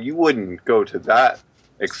that. Oh, you wouldn't go to that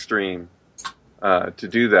extreme to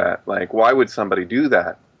do that. Like, why would somebody do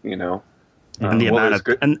that? And the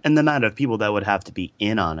amount of people that would have to be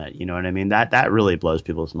in on it, you know what I mean? That really blows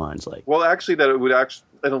people's minds. Like, well, actually, that it would actually,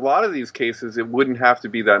 in a lot of these cases, it wouldn't have to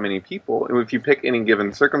be that many people. And if you pick any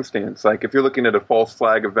given circumstance, like if you're looking at a false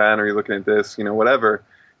flag event or you're looking at this, whatever,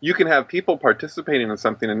 you can have people participating in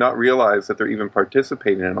something and not realize that they're even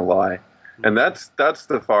participating in a lie. And that's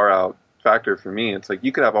the far out factor for me. It's like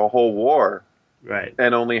you could have a whole war, right,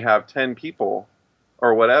 and only have 10 people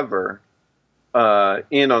or whatever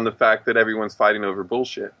in on the fact that everyone's fighting over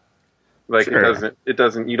bullshit. Like, sure. it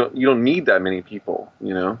doesn't you don't need that many people,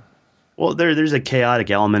 Well, there's a chaotic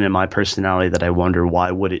element in my personality that I wonder why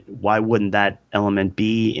wouldn't that element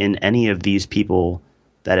be in any of these people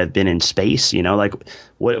that have been in space, like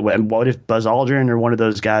what if Buzz Aldrin or one of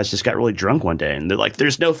those guys just got really drunk one day and they're like,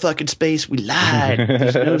 there's no fucking space, we lied.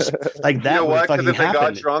 Like that. Because if they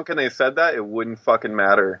got drunk and they said that, it wouldn't fucking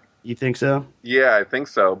matter. You think so? Yeah, I think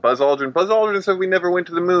so. Buzz Aldrin said we never went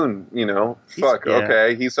to the moon, Fuck, yeah.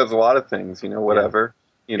 Okay. He says a lot of things, whatever.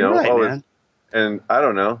 Yeah. You're right, man. And I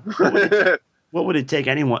don't know. What would it take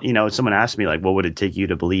anyone, someone asked me, like, what would it take you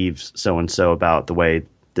to believe so-and-so about the way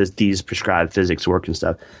these prescribed physics work and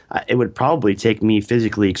stuff? It would probably take me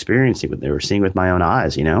physically experiencing what they were seeing with my own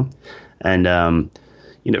eyes, And,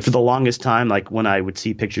 for the longest time, like when I would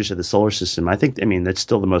see pictures of the solar system, I mean, that's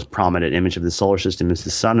still the most prominent image of the solar system is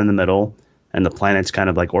the sun in the middle and the planets kind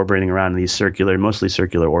of like orbiting around in these mostly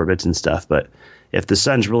circular orbits and stuff. But if the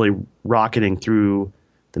sun's really rocketing through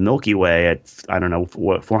the Milky Way at, I don't know,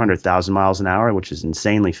 400,000 miles an hour, which is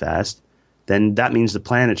insanely fast, then that means the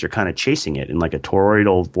planets are kind of chasing it in like a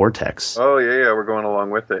toroidal vortex. Oh, yeah, we're going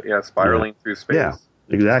along with it. Yeah, spiraling through space. Yeah,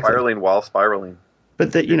 exactly. Spiraling while spiraling.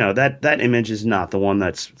 But that image is not the one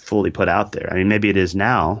that's fully put out there. I mean, maybe it is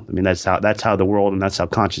now. I mean, that's how the world and that's how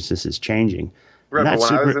consciousness is changing. Right, but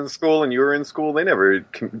when I was in school and you were in school, they never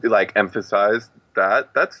like emphasized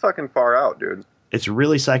that. That's fucking far out, dude. It's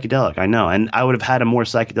really psychedelic, I know, and I would have had a more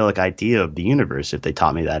psychedelic idea of the universe if they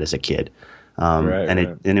taught me that as a kid.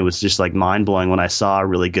 It was just like mind blowing when I saw a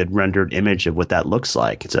really good rendered image of what that looks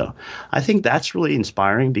like. So I think that's really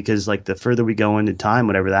inspiring because like the further we go into time,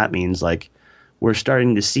 whatever that means, like. We're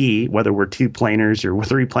starting to see, whether we're 2-planers or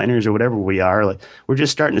 3-planers or whatever we are, like we're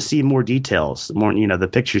just starting to see more details. More, the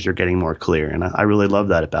pictures are getting more clear, and I really love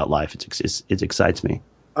that about life. It excites me.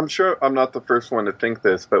 I'm sure I'm not the first one to think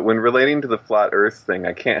this, but when relating to the flat Earth thing,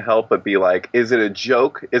 I can't help but be like, is it a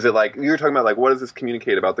joke? Is it like you were talking about? Like, what does this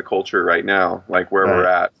communicate about the culture right now? Like where we're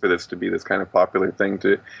at for this to be this kind of popular thing?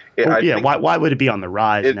 Why would it be on the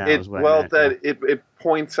rise now? It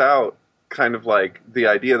points out. Kind of like the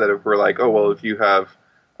idea that if we're like, oh, well, if you have,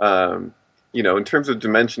 in terms of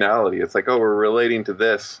dimensionality, it's like, oh, we're relating to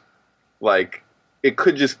this. Like, it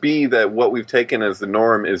could just be that what we've taken as the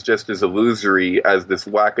norm is just as illusory as this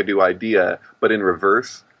wackadoo idea, but in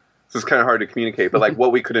reverse. So it's kind of hard to communicate. But like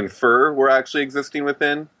what we could infer we're actually existing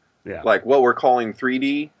within, like what we're calling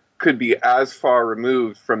 3D, could be as far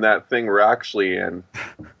removed from that thing we're actually in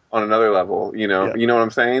on another level. You know what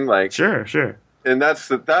I'm saying? Like, sure. And that's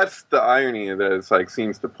the irony that it's like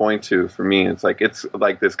seems to point to for me. It's like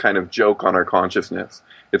this kind of joke on our consciousness.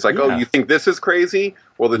 It's like, oh, you think this is crazy?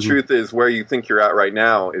 Well, the truth is where you think you're at right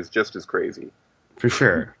now is just as crazy. For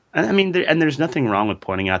sure. And I mean, there's nothing wrong with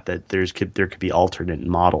pointing out that there could be alternate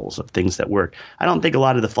models of things that work. I don't think a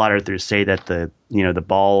lot of the flat earthers say that the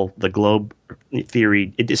globe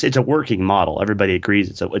theory, it's a working model. Everybody agrees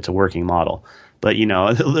it's a working model. But,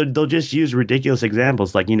 they'll just use ridiculous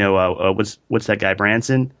examples like, what's that guy,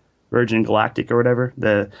 Branson, Virgin Galactic or whatever?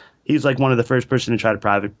 He's like one of the first person to try to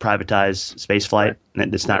privatize space flight.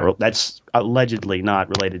 And that's allegedly not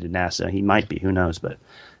related to NASA. He might be, who knows? But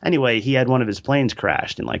anyway, he had one of his planes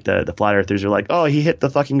crashed and like the flat earthers are like, oh, he hit the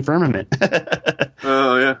fucking firmament.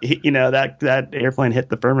 Oh, yeah. That airplane hit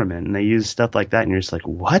the firmament and they use stuff like that. And you're just like,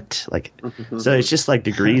 what? Like, so it's just like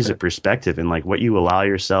degrees of perspective and like what you allow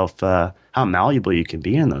yourself, how malleable you can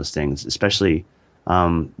be in those things, especially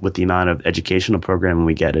with the amount of educational programming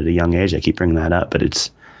we get at a young age. I keep bringing that up, but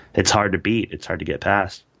it's hard to beat. It's hard to get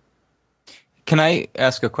past. Can I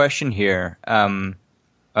ask a question here?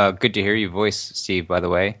 Good to hear your voice, Steve, by the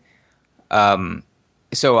way.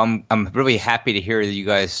 So I'm really happy to hear you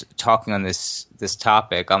guys talking on this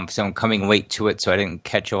topic. I'm coming late to it, so I didn't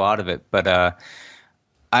catch a lot of it. But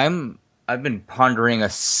I've been pondering a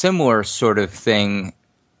similar sort of thing,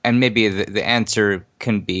 and maybe the answer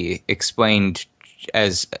can be explained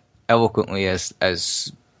as eloquently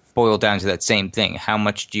as boiled down to that same thing. How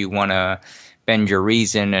much do you want to bend your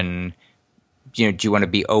reason, and do you want to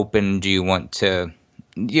be open? Do you want to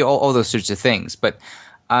all those sorts of things? But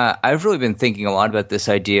I've really been thinking a lot about this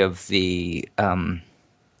idea of the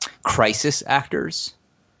crisis actors.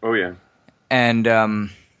 Oh, yeah. And you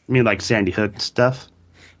mean like Sandy Hook stuff?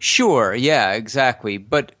 Sure, yeah, exactly.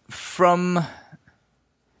 But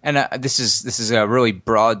this is a really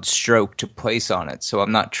broad stroke to place on it, so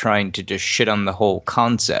I'm not trying to just shit on the whole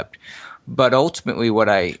concept. But ultimately what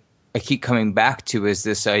I keep coming back to is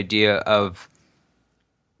this idea of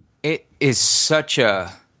it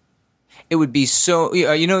would be so,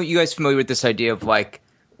 you guys familiar with this idea of like,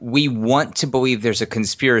 we want to believe there's a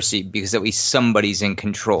conspiracy because at least somebody's in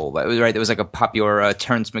control. Right? There was like a popular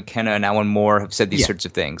Terrence McKenna and Alan Moore have said these sorts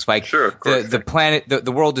of things. Like, sure, of course. The planet,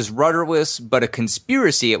 the world is rudderless, but a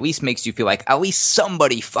conspiracy at least makes you feel like at least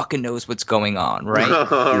somebody fucking knows what's going on, right?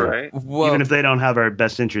 Right. Well, even if they don't have our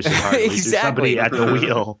best interests at heart, exactly. There's somebody at the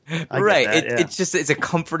wheel. Right. It's a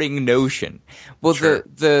comforting notion. Well, sure.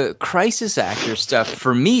 the crisis actor stuff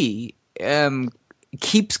for me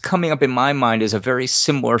keeps coming up in my mind as a very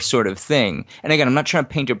similar sort of thing. And again, I'm not trying to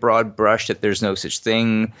paint a broad brush that there's no such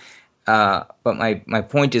thing, but my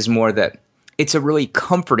point is more that it's a really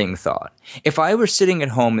comforting thought. If I were sitting at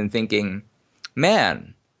home and thinking,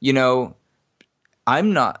 man, my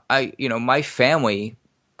family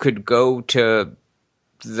could go to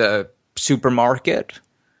the supermarket,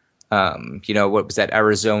 what was that,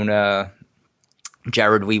 Arizona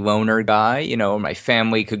Jared Lee Loner guy, you know, my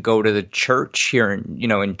family could go to the church here in, you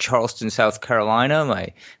know, in Charleston, South Carolina.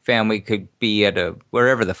 My family could be at a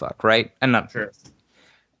wherever the fuck, right? And not sure.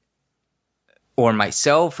 Or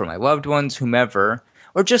myself or my loved ones, whomever,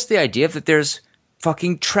 or just the idea that there's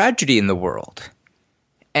fucking tragedy in the world.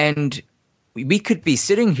 And we could be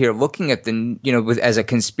sitting here looking at the, you know, as a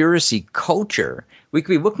conspiracy culture, we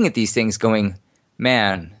could be looking at these things going,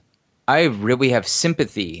 man, I really have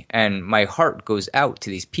sympathy and my heart goes out to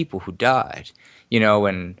these people who died, you know,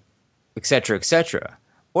 and et cetera, et cetera.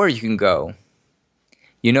 Or you can go,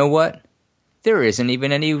 you know what? There isn't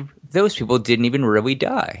even any, those people didn't even really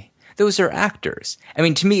die. Those are actors. I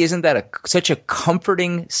mean, to me, isn't that such a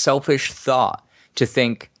comforting, selfish thought to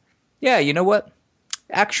think, yeah, you know what?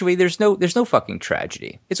 Actually, there's no fucking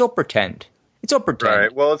tragedy. It's all pretend. It's all pretend.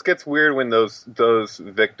 Right. Well, it gets weird when those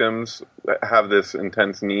victims have this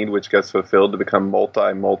intense need, which gets fulfilled to become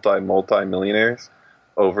multi millionaires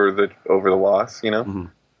over the loss, you know,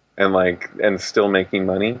 and still making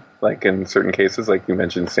money. Like in certain cases, like you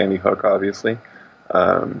mentioned, Sandy Hook, obviously.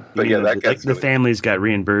 But yeah, that gets the families got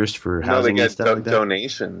reimbursed for housing. No, they and stuff like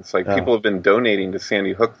donations. Like people have been donating to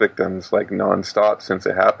Sandy Hook victims like nonstop since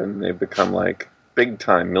it happened. They've become like big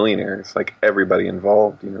time millionaires. Like everybody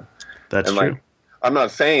involved, you know. That's true.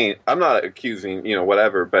 Like, I'm not accusing, you know,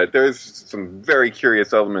 whatever, but there's some very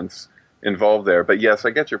curious elements involved there. But yes, I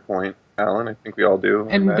get your point, Alan. I think we all do.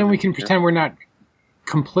 And then we can pretend we're not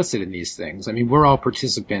complicit in these things. I mean, we're all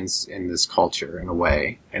participants in this culture in a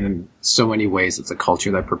way. And in so many ways, it's a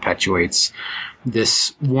culture that perpetuates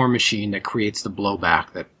this war machine that creates the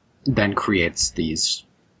blowback that then creates these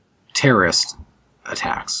terrorist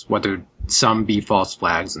attacks, whether some be false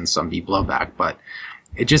flags and some be blowback. But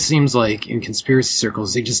it just seems like in conspiracy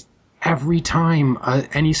circles, they just, every time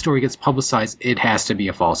any story gets publicized, it has to be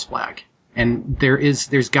a false flag. And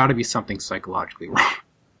there's got to be something psychologically wrong.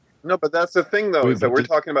 No, but that's the thing, though, is that we're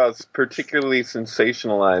talking about particularly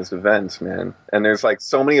sensationalized events, man. And there's like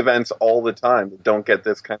so many events all the time that don't get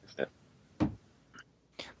this kind of shit.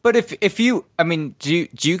 But if you, I mean, do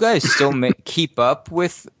you guys still keep up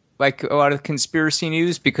with like a lot of conspiracy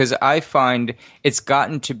news? Because I find it's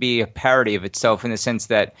gotten to be a parody of itself in the sense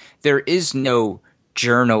that there is no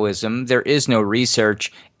journalism, there is no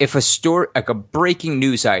research. If a story, like a breaking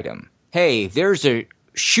news item, hey, there's a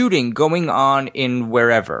shooting going on in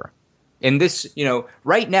wherever. In this, you know,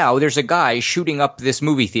 right now there's a guy shooting up this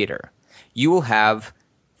movie theater. You will have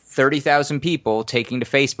 30,000 people taking to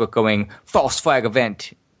Facebook going, false flag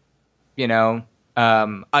event. You know,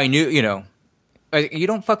 I knew, you know, you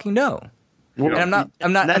don't fucking know. Well, and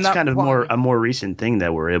I'm not. That's kind of a more recent thing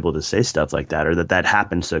that we're able to say stuff like that, or that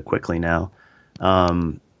happens so quickly now.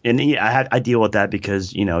 And yeah, I deal with that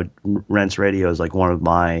because, you know, Rents Radio is like one of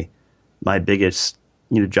my biggest,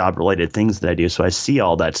 you know, job related things that I do. So I see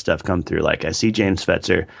all that stuff come through. Like I see James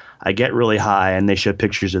Fetzer, I get really high and they show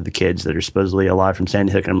pictures of the kids that are supposedly alive from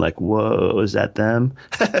Sandy Hook. And I'm like, whoa, is that them?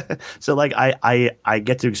 So like, I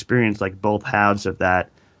get to experience like both halves of that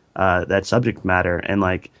subject matter. And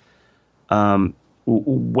like,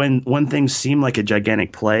 when things seem like a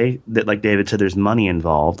gigantic play that, like David said, there's money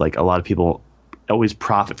involved, like a lot of people always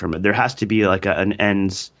profit from it. There has to be like an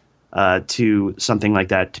ends to something like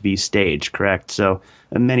that to be staged, correct? So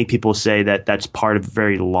many people say that that's part of a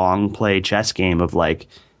very long play chess game of like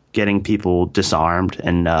getting people disarmed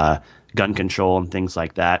and gun control and things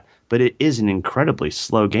like that. But it is an incredibly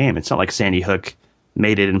slow game. It's not like Sandy Hook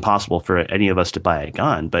made it impossible for any of us to buy a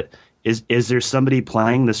gun. But is there somebody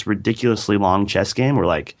playing this ridiculously long chess game where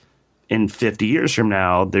like in 50 years from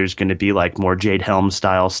now there's going to be like more Jade Helm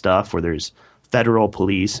style stuff where there's federal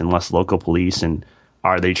police and less local police, and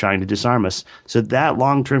are they trying to disarm us? So that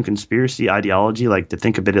long-term conspiracy ideology, like to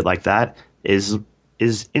think of it like that, is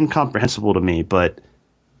incomprehensible to me. But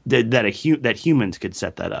that humans could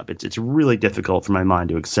set that up, it's really difficult for my mind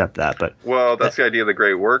to accept that. But well, that's the idea of the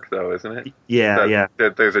great work, though, isn't it? Yeah,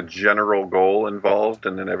 that there's a general goal involved,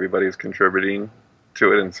 and then everybody's contributing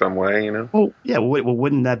to it in some way, you know? Well, yeah. Well,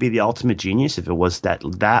 wouldn't that be the ultimate genius if it was that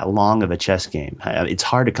long of a chess game? It's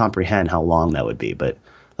hard to comprehend how long that would be, but.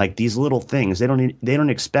 Like these little things, they don't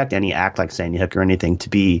expect any act like Sandy Hook or anything to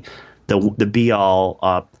be the be all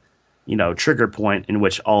you know, trigger point in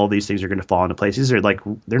which all these things are going to fall into place. These are like,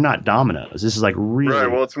 they're not dominoes. This is like really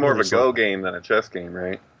right. Well, it's more really of a go game than a chess game,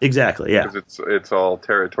 right? Exactly. Yeah, because it's all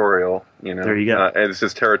territorial. You know, there you go. And it's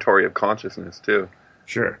just territory of consciousness too.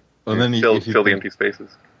 Sure. Well, then fill the empty spaces.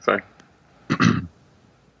 Sorry.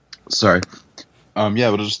 Sorry. Yeah, but I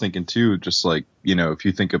was just thinking too. Just like, you know, if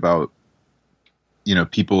you think about, you know,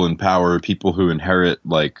 people in power, people who inherit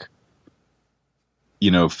like,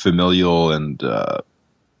 you know, familial and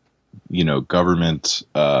government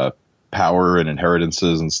power and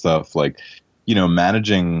inheritances and stuff, like,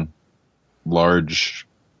 managing large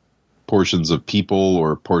portions of people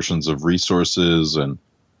or portions of resources and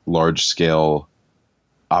large scale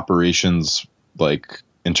operations, like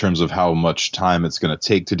in terms of how much time it's going to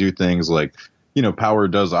take to do things, like, power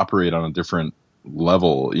does operate on a different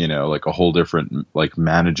level, like a whole different, like,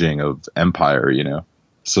 managing of empire,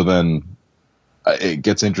 so then it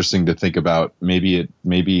gets interesting to think about maybe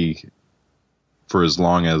for as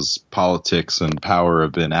long as politics and power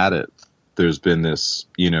have been at it, there's been this,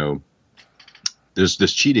 there's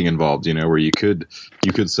this cheating involved, where you could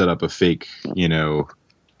set up a fake,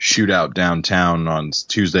 shootout downtown on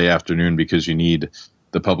Tuesday afternoon because you need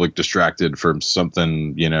the public distracted from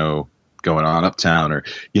something, going on uptown, or,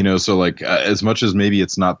 so like, as much as maybe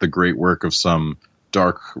it's not the great work of some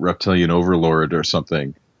dark reptilian overlord or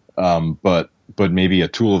something, but maybe a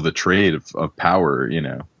tool of the trade of power,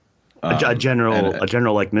 a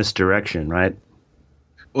general like misdirection, right?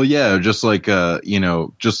 Well, yeah, it's a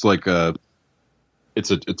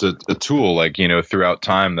tool, like, throughout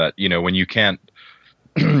time that, when you can't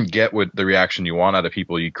get what the reaction you want out of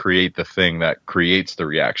people, you create the thing that creates the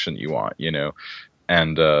reaction you want,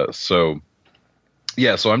 and so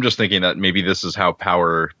I'm just thinking that maybe this is how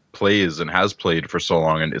power plays and has played for so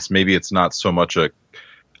long, and it's not so much a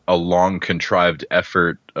long contrived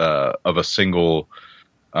effort of a single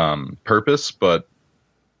purpose,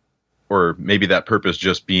 or maybe that purpose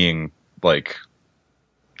just being like,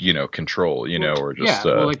 control, or just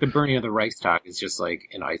like the burning of the Reichstag is just like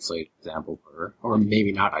an isolated example, or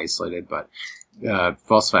maybe not isolated, but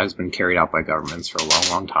false flags have been carried out by governments for a long,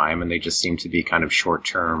 long time, and they just seem to be kind of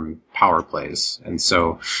short-term power plays. And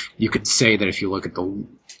so you could say that if you look at the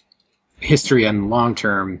history and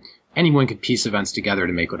long-term, anyone could piece events together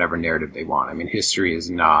to make whatever narrative they want. I mean, history is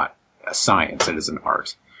not a science, it is an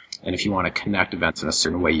art. And if you want to connect events in a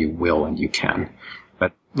certain way, you will and you can.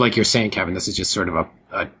 But like you're saying, Kevin, this is just sort of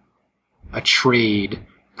a trade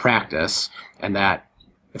practice, and that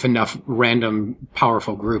if enough random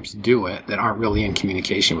powerful groups do it that aren't really in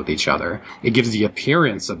communication with each other, it gives the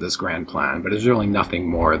appearance of this grand plan, but it's really nothing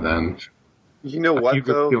more than... what,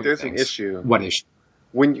 though? There's an issue. What issue?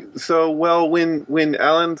 When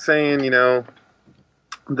Alan's saying,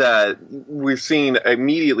 that we've seen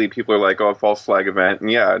immediately people are like, oh, false flag event,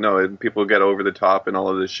 and people get over the top and all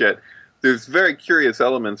of this shit. There's very curious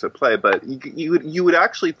elements at play, but you would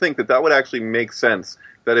actually think that would actually make sense,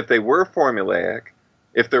 that if they were formulaic,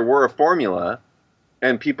 if there were a formula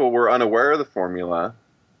and people were unaware of the formula,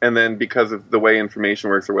 and then because of the way information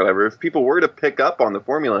works or whatever, if people were to pick up on the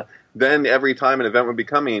formula, then every time an event would be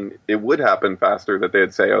coming, it would happen faster, that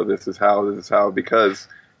they'd say, oh, this is how, because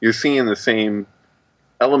you're seeing the same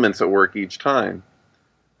elements at work each time.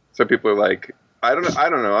 So people are like, I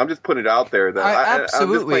don't know. I'm just putting it out there that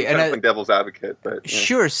absolutely, I'm just playing devil's advocate. But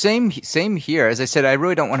sure, same here. As I said, I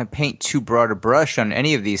really don't want to paint too broad a brush on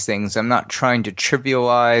any of these things. I'm not trying to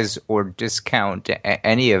trivialize or discount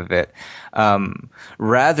any of it.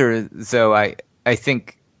 Rather, though, I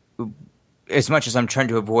think, as much as I'm trying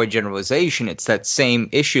to avoid generalization, it's that same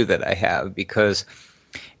issue that I have, because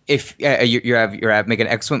if you make an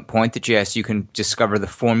excellent point that, yes, you can discover the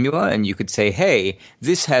formula and you could say, hey,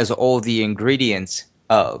 this has all the ingredients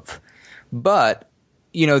of, but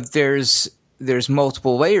there's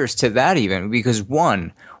multiple layers to that, even, because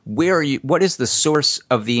one, what is the source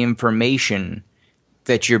of the information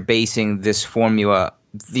that you're basing this formula?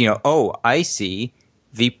 Oh, I see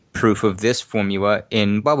the proof of this formula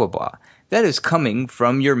in blah blah blah. That is coming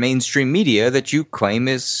from your mainstream media that you claim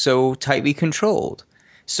is so tightly controlled.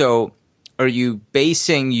 So are you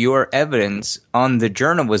basing your evidence on the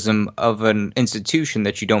journalism of an institution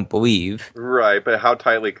that you don't believe? Right, but how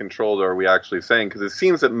tightly controlled are we actually saying? Because it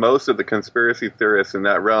seems that most of the conspiracy theorists in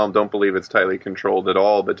that realm don't believe it's tightly controlled at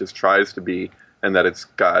all, but just tries to be, and that it's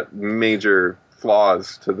got major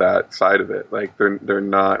flaws to that side of it. Like, they're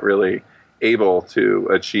not really able to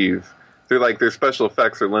achieve... their special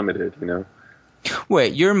effects are limited,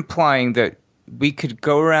 Wait, you're implying that we could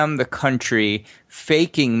go around the country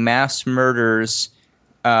faking mass murders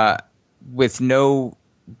with no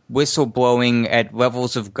whistleblowing at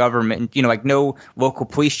levels of government, like no local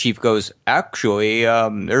police chief goes, actually,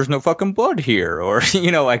 there's no fucking blood here, or,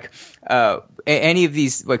 any of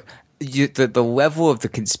these, like, the level of the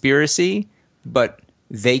conspiracy, but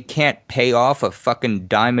they can't pay off a fucking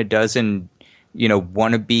dime a dozen,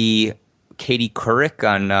 wannabe Katie Couric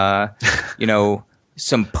on,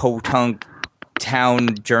 some podunk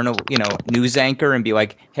town journal, news anchor, and be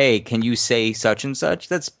like, hey, can you say such and such?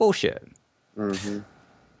 That's bullshit. Mm-hmm.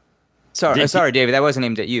 Sorry, David, that wasn't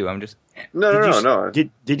aimed at you. I'm just... No.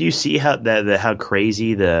 Did you see how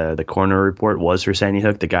crazy the coroner report was for Sandy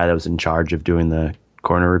Hook? The guy that was in charge of doing the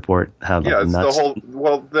coroner report. How it's nuts. the whole.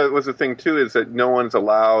 Well, that was the thing too, is that no one's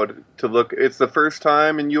allowed to look. It's the first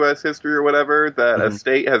time in U.S. history or whatever that a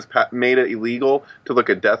state has made it illegal to look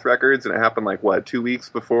at death records, and it happened 2 weeks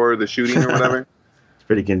before the shooting or whatever. It's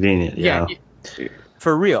pretty convenient. Yeah.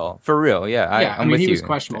 For real. Yeah. I'm with he you. was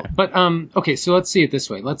questionable. But okay, so let's see it this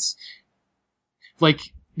way. Let's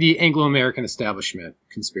the Anglo-American establishment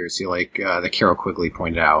conspiracy, that Carol Quigley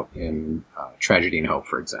pointed out in Tragedy and Hope,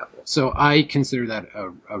 for example. So I consider that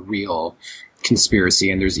a real conspiracy,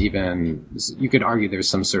 and there's even, you could argue there's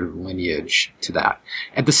some sort of lineage to that.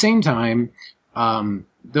 At the same time,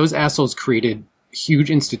 those assholes created huge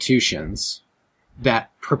institutions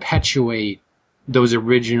that perpetuate those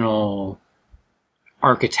original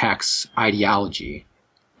architects' ideology,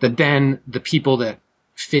 that then the people that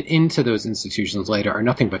fit into those institutions later are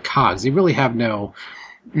nothing but cogs. They really have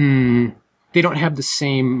they don't have the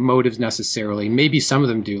same motives necessarily. Maybe some of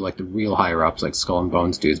them do, like the real higher ups, like Skull and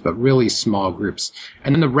Bones dudes, but really small groups.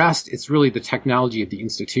 And then the rest, it's really the technology of the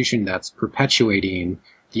institution that's perpetuating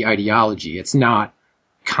the ideology. It's not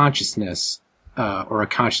consciousness or a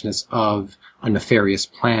consciousness of a nefarious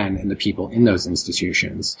plan in the people in those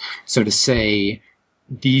institutions. So to say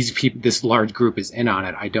these people, this large group is in on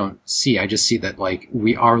it, I don't see. I just see that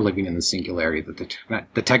we are living in the singularity, that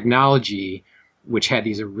the technology, which had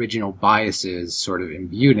these original biases sort of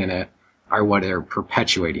imbued in it, are what are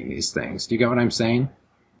perpetuating these things. Do you get what I'm saying?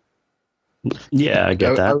 Yeah, I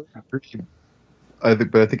get that. I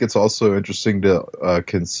think it's also interesting to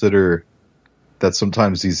consider that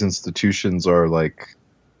sometimes these institutions are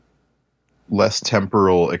less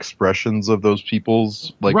temporal expressions of those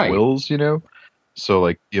people's wills,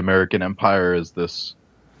 So the American Empire is this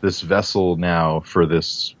vessel now for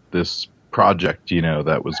this project,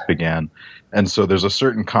 that was began. And so there's a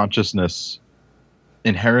certain consciousness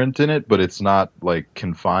inherent in it, but it's not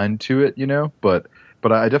confined to it, but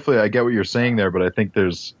I definitely, I get what you're saying there, but I think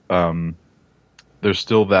there's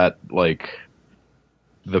still that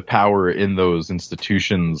the power in those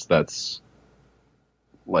institutions that's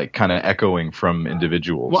kind of echoing from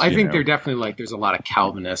individuals. Well, I think they're definitely there's a lot of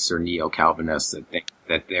Calvinists or neo-Calvinists that think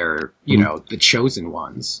that they're, the chosen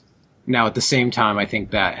ones. Now, at the same time, I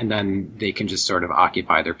think that, and then they can just sort of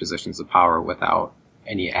occupy their positions of power without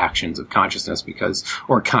any actions of consciousness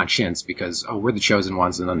or conscience because, we're the chosen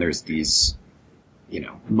ones. And then there's these,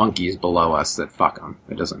 monkeys below us that fuck them.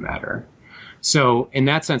 It doesn't matter. So in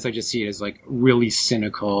that sense, I just see it as really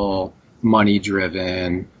cynical,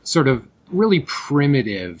 money-driven, sort of really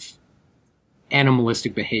primitive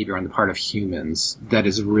animalistic behavior on the part of humans that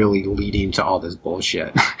is really leading to all this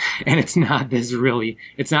bullshit. And it's not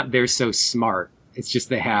they're so smart. It's just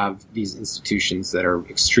they have these institutions that are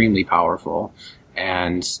extremely powerful,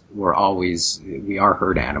 and we are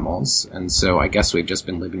herd animals. And so I guess we've just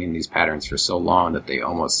been living in these patterns for so long that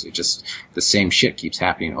the same shit keeps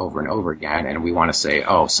happening over and over again. And we want to say,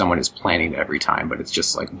 someone is planning every time, but it's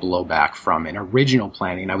just blowback from an original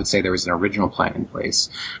planning. I would say there was an original plan in place,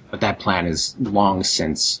 but that plan is long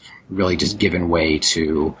since really just given way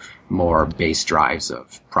to more base drives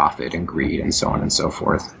of profit and greed and so on and so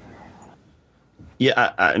forth.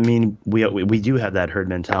 Yeah, I mean, we do have that herd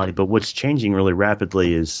mentality, but what's changing really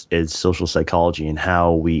rapidly is social psychology and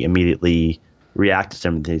how we immediately react to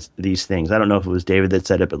some of these things. I don't know if it was David that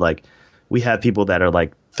said it, but we have people that are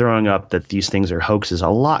throwing up that these things are hoaxes a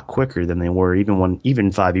lot quicker than they were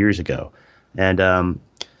even 5 years ago, and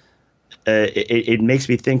it makes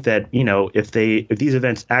me think that if these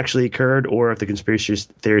events actually occurred, or if the conspiracy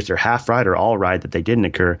theorists are half right or all right that they didn't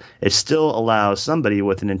occur, it still allows somebody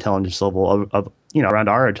with an intelligence level of around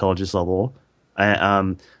our intelligence level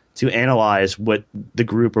to analyze what the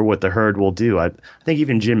group or what the herd will do. I think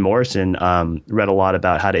even Jim Morrison read a lot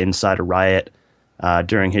about how to incite a riot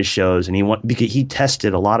during his shows, and because he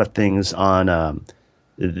tested a lot of things on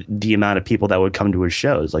the amount of people that would come to his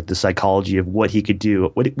shows, the psychology of what he could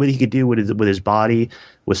do, what he could do with his body,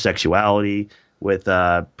 with sexuality, with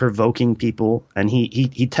provoking people, and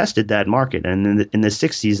he tested that market. And in the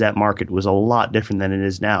 60s, that market was a lot different than it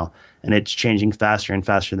is now, and it's changing faster and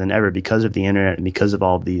faster than ever because of the internet and because of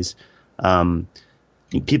all of these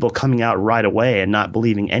people coming out right away and not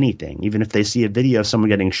believing anything. Even if they see a video of someone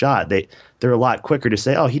getting shot, they're a lot quicker to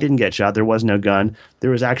say, he didn't get shot, there was no gun, there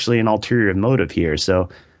was actually an ulterior motive here. So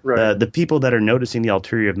right. The people that are noticing the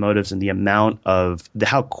ulterior motives and the amount of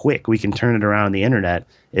how quick we can turn it around on the internet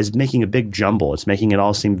is making a big jumble. It's making it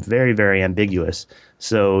all seem very, very ambiguous.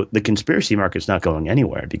 So the conspiracy market's not going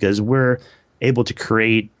anywhere because we're able to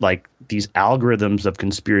create like these algorithms of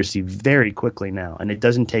conspiracy very quickly now, and it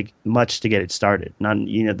doesn't take much to get it started.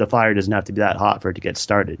 The fire doesn't have to be that hot for it to get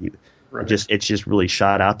started. It's just really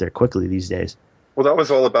shot out there quickly these days. Well, that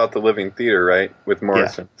was all about the living theater, right, with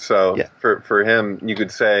Morrison. Yeah. So for him, you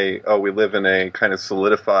could say, oh, we live in a kind of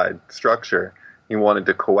solidified structure. He wanted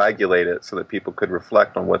to coagulate it so that people could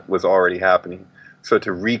reflect on what was already happening. So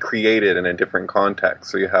to recreate it in a different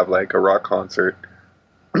context. So you have like a rock concert,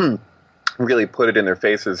 really put it in their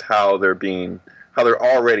faces how they're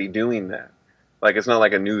already doing that. Like, it's not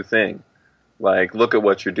like a new thing. Like, look at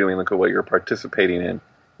what you're doing, look at what you're participating in,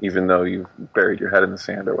 even though you've buried your head in the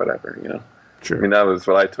sand or whatever, you know? Sure. I mean, that was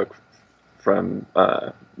what I took from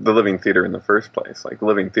the living theater in the first place. Like, the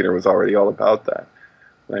living theater was already all about that.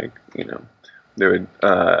 Like, you know, they would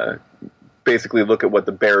basically look at what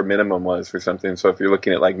the bare minimum was for something. So if you're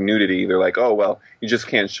looking at, like, nudity, they're like, oh, well, you just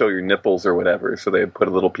can't show your nipples or whatever. So they'd put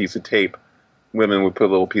a little piece of tape. Women would put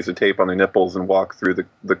a little piece of tape on their nipples and walk through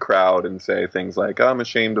the crowd and say things like, I'm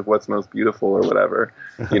ashamed of what's most beautiful or whatever.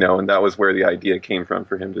 You know, and that was where the idea came from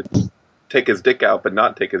for him to take his dick out but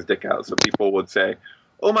not take his dick out. So people would say,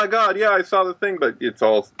 oh my God, yeah, I saw the thing, but it's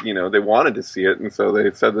all, you know, they wanted to see it, and so they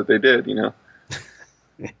said that they did, you know.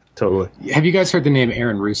 Totally. Have you guys heard the name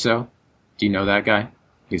Aaron Russo? Do you know that guy?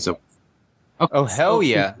 He's a hell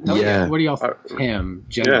yeah. Yeah. What do y'all think of him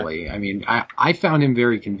generally? Yeah. I mean, I found him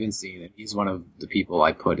very convincing, and he's one of the people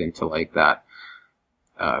I put into like that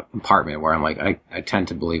compartment where I'm like, I tend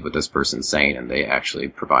to believe what this person's saying, and they actually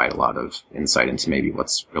provide a lot of insight into maybe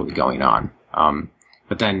what's really going on.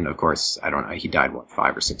 But then, of course, I don't know. He died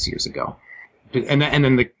 5 or 6 years ago, and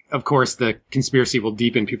then of course the conspiracy will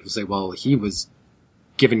deepen. People say, well, he was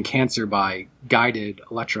given cancer by guided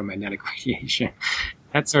electromagnetic radiation.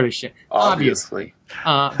 That sort of shit. Obviously.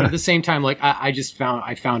 But at the same time, like, I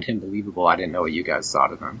found him believable. I didn't know what you guys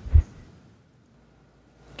thought of him.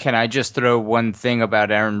 Can I just throw one thing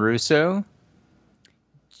about Aaron Russo?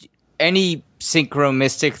 Any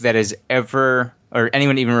synchromystic that is ever, or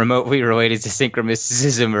anyone even remotely related to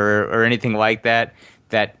synchromysticism or anything like that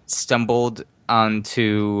stumbled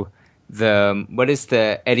onto what is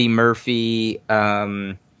the Eddie Murphy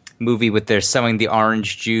movie with they're selling the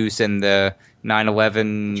orange juice and the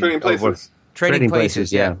 9/11 Trading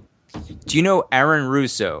Places, yeah. Do you know Aaron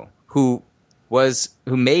Russo, who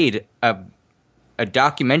made a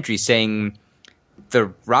documentary saying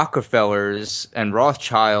the Rockefellers and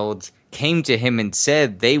Rothschilds came to him and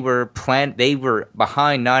said they were behind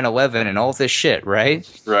 9/11 and all this shit,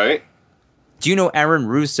 right? Right. Do you know Aaron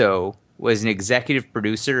Russo was an executive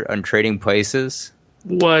producer on Trading Places?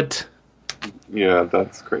 What? Yeah,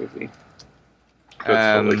 that's crazy.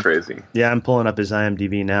 That's totally crazy. Yeah, I'm pulling up his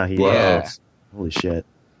IMDb now. Holy shit.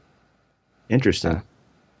 Interesting.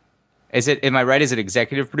 Am I right? Is it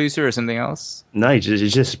executive producer or something else? No, it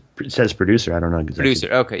just says producer. I don't know. Executive.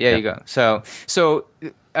 Producer. Okay, yeah, you go. So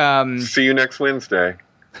see you next Wednesday.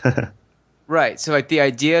 Right. So like the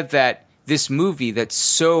idea that this movie that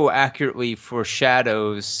so accurately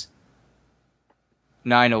foreshadows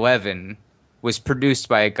 9/11 was produced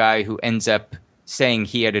by a guy who ends up saying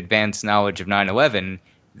he had advanced knowledge of 9/11,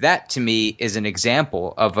 that to me is an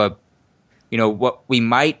example of what we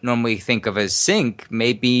might normally think of as sync,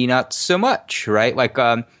 maybe not so much, right? Like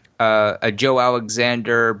a Joe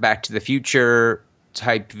Alexander Back to the Future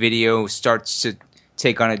type video starts to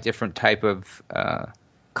take on a different type of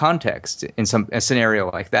context in a scenario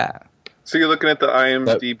like that. So you're looking at the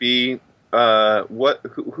IMDb.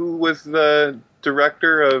 Who was the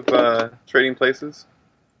director of Trading Places?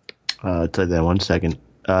 I'll tell you that 1 second.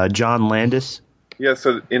 John Landis. Yeah,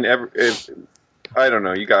 so I don't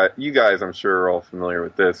know. You guys, I'm sure, are all familiar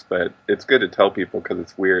with this, but it's good to tell people because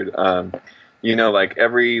it's weird. Like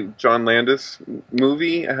every John Landis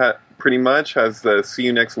movie pretty much has the "See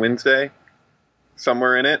You Next Wednesday"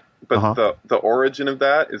 somewhere in it. But the origin of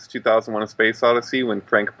that is 2001: A Space Odyssey, when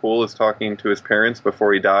Frank Poole is talking to his parents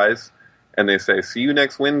before he dies, and they say "See you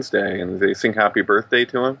next Wednesday," and they sing "Happy Birthday"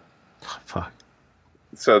 to him. Oh, fuck.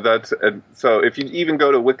 So so if you even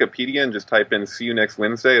go to Wikipedia and just type in "See You Next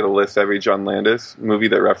Wednesday," it'll list every John Landis movie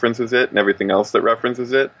that references it and everything else that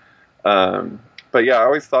references it. But yeah, I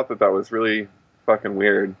always thought that was really fucking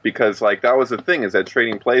weird because like that was the thing, is that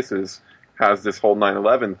Trading Places has this whole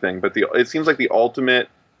 9/11 thing, but it seems like the ultimate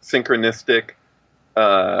synchronistic.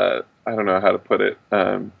 I don't know how to put it.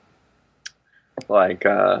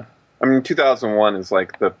 2001 is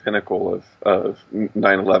like the pinnacle of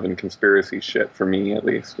 9/11 conspiracy shit for me, at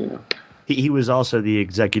least, you know. He was also the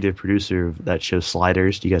executive producer of that show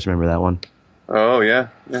Sliders. Do you guys remember that one? Oh, yeah.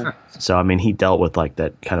 So, I mean, he dealt with like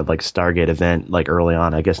that kind of like Stargate event like early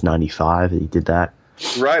on, I guess 95, he did that.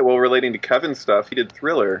 Right. Well, relating to Kevin's stuff, he did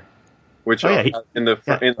Thriller, which in the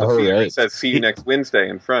theater it says "See you next Wednesday"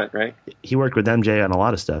 in front, right? He worked with MJ on a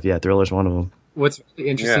lot of stuff. Yeah, Thriller's one of them. What's really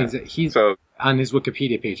interesting is that he's on his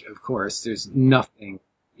Wikipedia page. Of course, there's nothing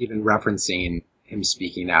even referencing him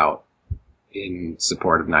speaking out in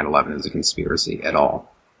support of 9/11 as a conspiracy at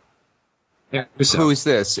all. Yeah, who is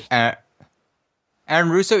this? Aaron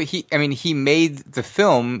Russo. He made the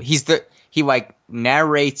film. He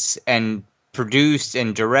narrates and produced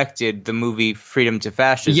and directed the movie Freedom to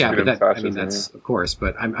Fascism. Yeah, but that's of course.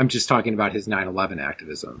 But I'm just talking about his 9/11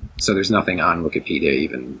 activism. So there's nothing on Wikipedia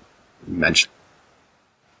even mentioned.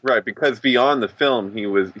 Right, because beyond the film,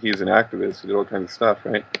 he's an activist. He did all kinds of stuff,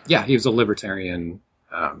 right? Yeah, he was a libertarian,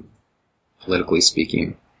 politically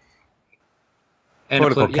speaking. And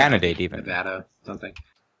political candidate, even. Nevada, something.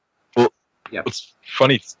 Well, yeah. It's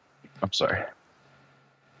funny. I'm sorry.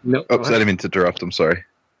 No, I didn't mean to interrupt. I'm sorry.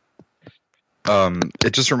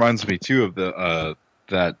 It just reminds me, too, of the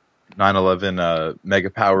that 9/11 Mega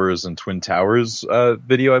Powers and Twin Towers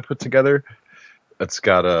video I put together. It's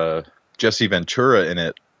got Jesse Ventura in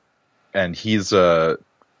it, and he's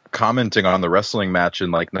commenting on the wrestling match in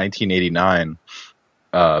 1989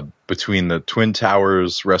 between the Twin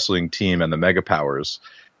Towers wrestling team and the Mega Powers.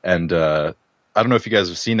 And I don't know if you guys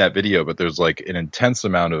have seen that video, but there's an intense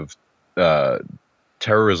amount of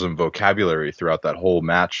terrorism vocabulary throughout that whole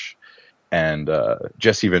match. And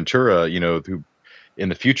Jesse Ventura, who in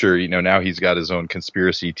the future, now he's got his own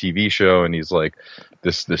conspiracy TV show, and he's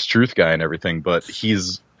this truth guy and everything, but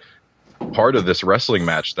he's part of this wrestling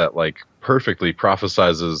match that perfectly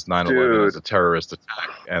prophesizes 9/11 as a terrorist attack.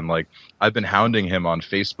 And I've been hounding him on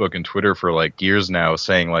Facebook and Twitter for years now,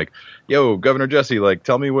 saying yo, Governor Jesse,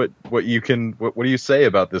 tell me what do you say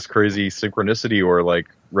about this crazy synchronicity or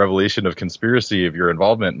revelation of conspiracy of your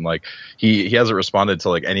involvement? And he hasn't responded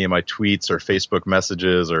to any of my tweets or Facebook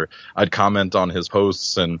messages, or I'd comment on his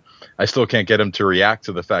posts, and I still can't get him to react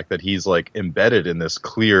to the fact that he's embedded in this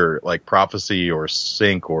clear prophecy or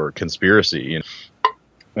sync or conspiracy.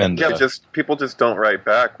 And people just don't write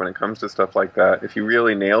back when it comes to stuff like that. If you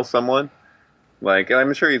really nail someone, and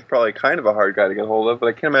I'm sure he's probably kind of a hard guy to get hold of, but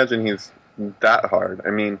I can't imagine he's that hard. I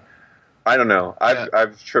mean, I don't know.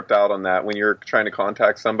 I've tripped out on that when you're trying to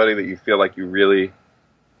contact somebody that you feel like you really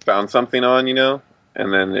found something on,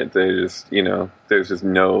 and then they just, there's just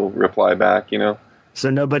no reply back, So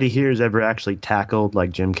nobody here has ever actually tackled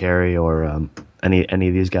Jim Carrey or any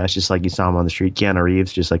of these guys, just you saw him on the street. Keanu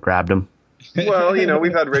Reeves just grabbed him. Well,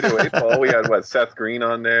 we've had Radio 8-Ball. We had Seth Green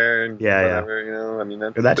on there, and whatever. I mean,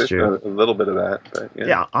 that's true. A little bit of that, but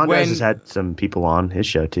yeah. Andres has had some people on his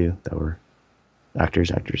show too that were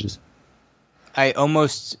actresses. I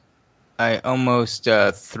almost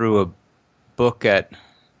threw a book at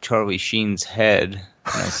Charlie Sheen's head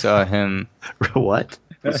when I saw him. What?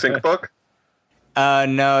 The Sync book?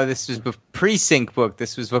 No, this was pre-Sync book.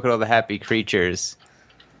 This was Look at All the Happy Creatures.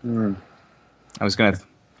 I was gonna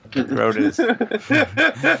throw this.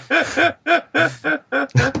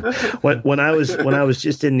 When I was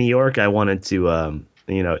just in New York, I wanted to,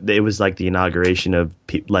 it was the inauguration of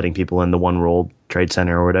letting people in the One World Trade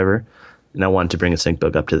Center or whatever. And I wanted to bring a Sync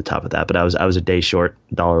book up to the top of that, but I was a day short,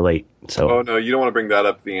 $1 late. So. Oh no, you don't want to bring that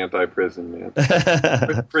up to the anti-prison,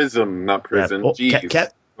 man. Prism, not prison. Yeah,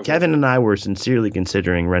 well, Kevin and I were sincerely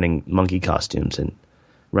considering renting monkey costumes and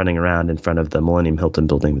running around in front of the Millennium Hilton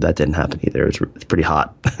building, but that didn't happen either. It's pretty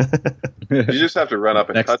hot. You just have to run up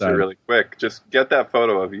and touch it really quick. Just get that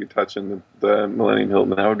photo of you touching the Millennium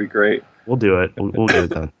Hilton. That would be great. We'll do it. We'll get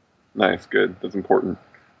it done. Nice, good. That's important.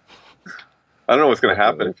 I don't know what's going to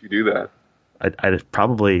happen if you do that. I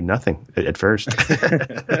probably nothing at first.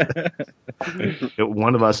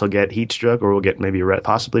 One of us will get heat stroke, or we'll get maybe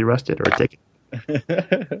possibly arrested or a ticket.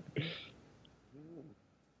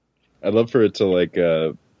 I'd love for it to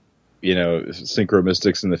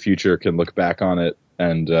Synchromystics in the future can look back on it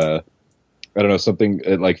and I don't know, something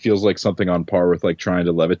it feels like something on par with trying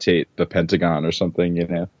to levitate the Pentagon or something,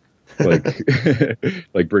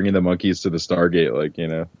 bringing the monkeys to the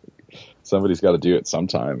Stargate, somebody's got to do it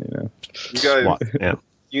sometime, You guys,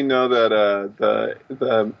 you know that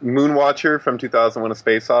the Moonwatcher from 2001: A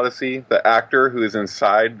Space Odyssey, the actor who is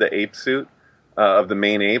inside the ape suit of the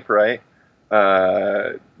main ape, right?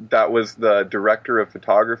 That was the director of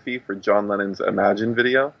photography for John Lennon's Imagine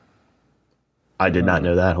video. I did not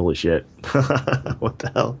know that. Holy shit. What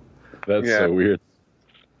the hell? That's so weird.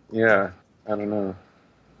 Yeah, I don't know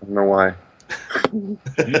why.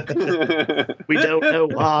 We don't know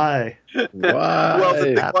why. Why? Well,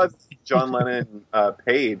 the thing was, John Lennon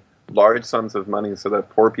paid large sums of money so that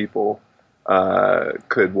poor people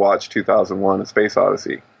could watch 2001: A Space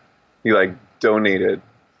Odyssey. He donated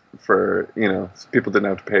for, people didn't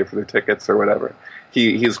have to pay for their tickets or whatever.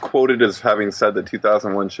 He's quoted as having said that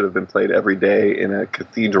 2001 should have been played every day in a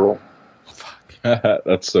cathedral. Fuck.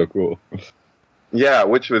 That's so cool. Yeah,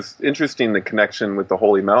 which was interesting, the connection with the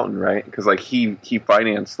Holy Mountain, right? Because he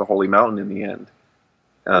financed the Holy Mountain in the end,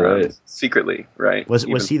 right. Secretly, right? Was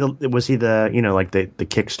he the the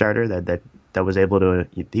Kickstarter that was able to?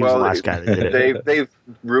 He was the last guy that did it. They've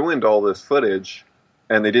ruined all this footage,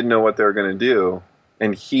 and they didn't know what they were going to do.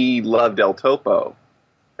 And he loved El Topo,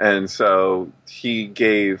 and so he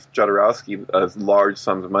gave Jodorowsky a large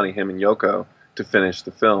sums of money, him and Yoko, to finish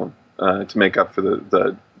the film, to make up for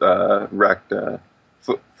the wrecked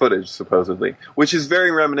footage, supposedly, which is very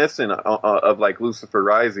reminiscent of like Lucifer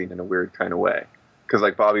Rising in a weird kind of way, because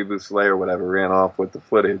like Bobby Beausoleil or whatever ran off with the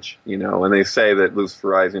footage, and they say that Lucifer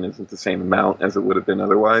Rising isn't the same amount as it would have been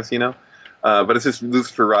otherwise, but it's just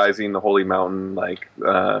Lucifer Rising, the Holy Mountain, like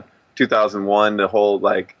 2001, the whole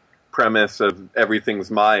like premise of everything's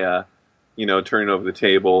Maya, turning over the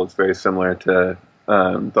table. It's very similar to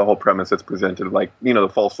the whole premise that's presented, like the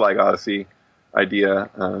false flag Odyssey idea.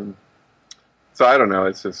 So I don't know.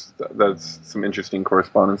 It's just that's some interesting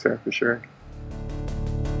correspondence there for sure.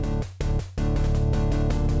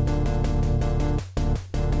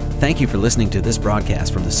 Thank you for listening to this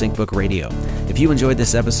broadcast from the SyncBook Radio. If you enjoyed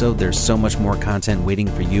this episode, there's so much more content waiting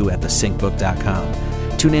for you at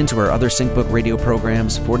thesyncbook.com. Tune in to our other SyncBook radio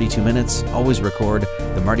programs, 42 Minutes, Always Record,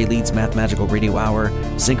 the Marty Leeds Mathemagical Radio Hour,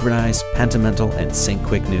 Synchronize, Pentamental, and Sync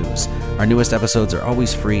Quick News. Our newest episodes are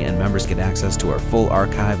always free, and members get access to our full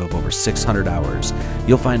archive of over 600 hours.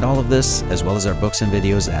 You'll find all of this, as well as our books and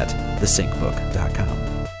videos, at thesyncbook.com.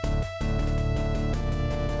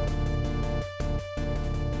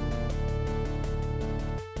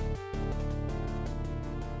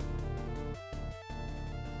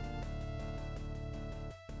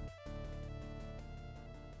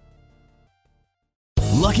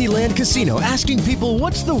 Lucky Land Casino, asking people,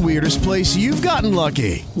 what's the weirdest place you've gotten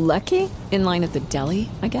lucky? Lucky? In line at the deli,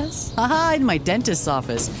 I guess? Aha, in my dentist's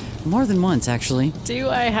office. More than once, actually. Do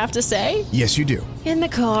I have to say? Yes, you do. In the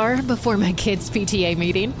car before my kids' PTA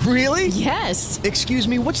meeting. Really? Yes. Excuse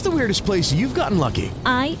me, what's the weirdest place you've gotten lucky?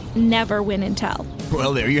 I never win and tell.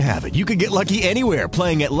 Well, there you have it. You can get lucky anywhere,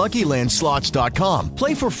 playing at LuckyLandSlots.com.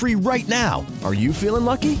 Play for free right now. Are you feeling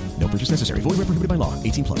lucky? No purchase necessary. Void where prohibited by law.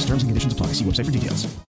 18+. Terms and conditions apply. See website for details.